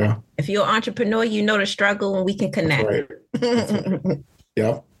 yeah. Yeah. If you're an entrepreneur, you know the struggle, and we can connect. That's right. That's right.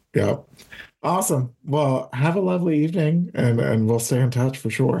 Yep. Yep. Awesome. Well, have a lovely evening, and we'll stay in touch for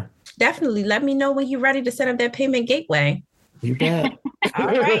sure. Definitely. Let me know when you're ready to set up that payment gateway. You bet. All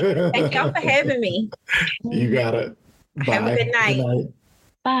right. Thank y'all for having me. You got it. Bye. Have a good night. Good night.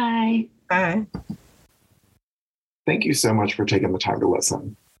 Bye. Bye. Thank you so much for taking the time to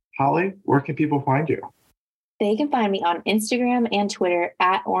listen. Holly, where can people find you? They can find me on Instagram and Twitter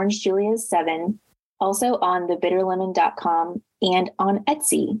at OrangeJulias7, also on thebitterlemon.com and on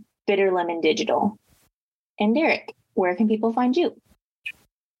Etsy, Bitter Lemon Digital. And Derek, where can people find you?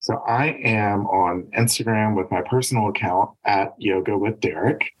 So I am on Instagram with my personal account at Yoga with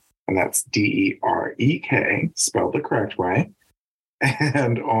Derek, and that's DEREK, spelled the correct way.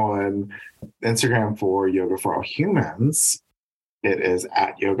 And on Instagram for Yoga for All Humans, it is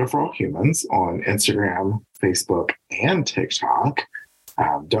at Yoga for All Humans on Instagram, Facebook, and TikTok.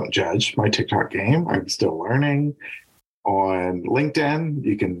 Don't judge my TikTok game. I'm still learning. On LinkedIn,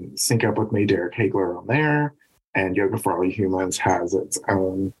 you can sync up with me, Derek Hagler, on there. And Yoga for All Humans has its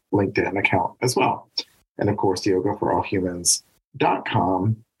own LinkedIn account as well. And of course,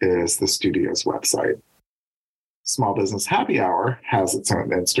 yogaforallhumans.com is the studio's website. Small Business Happy Hour has its own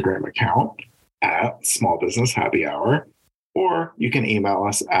Instagram account at Small Business Happy Hour, or you can email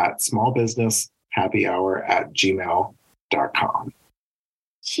us at smallbusinesshappyhour@gmail.com.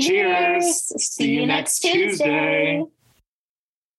 Cheers. See you next Tuesday.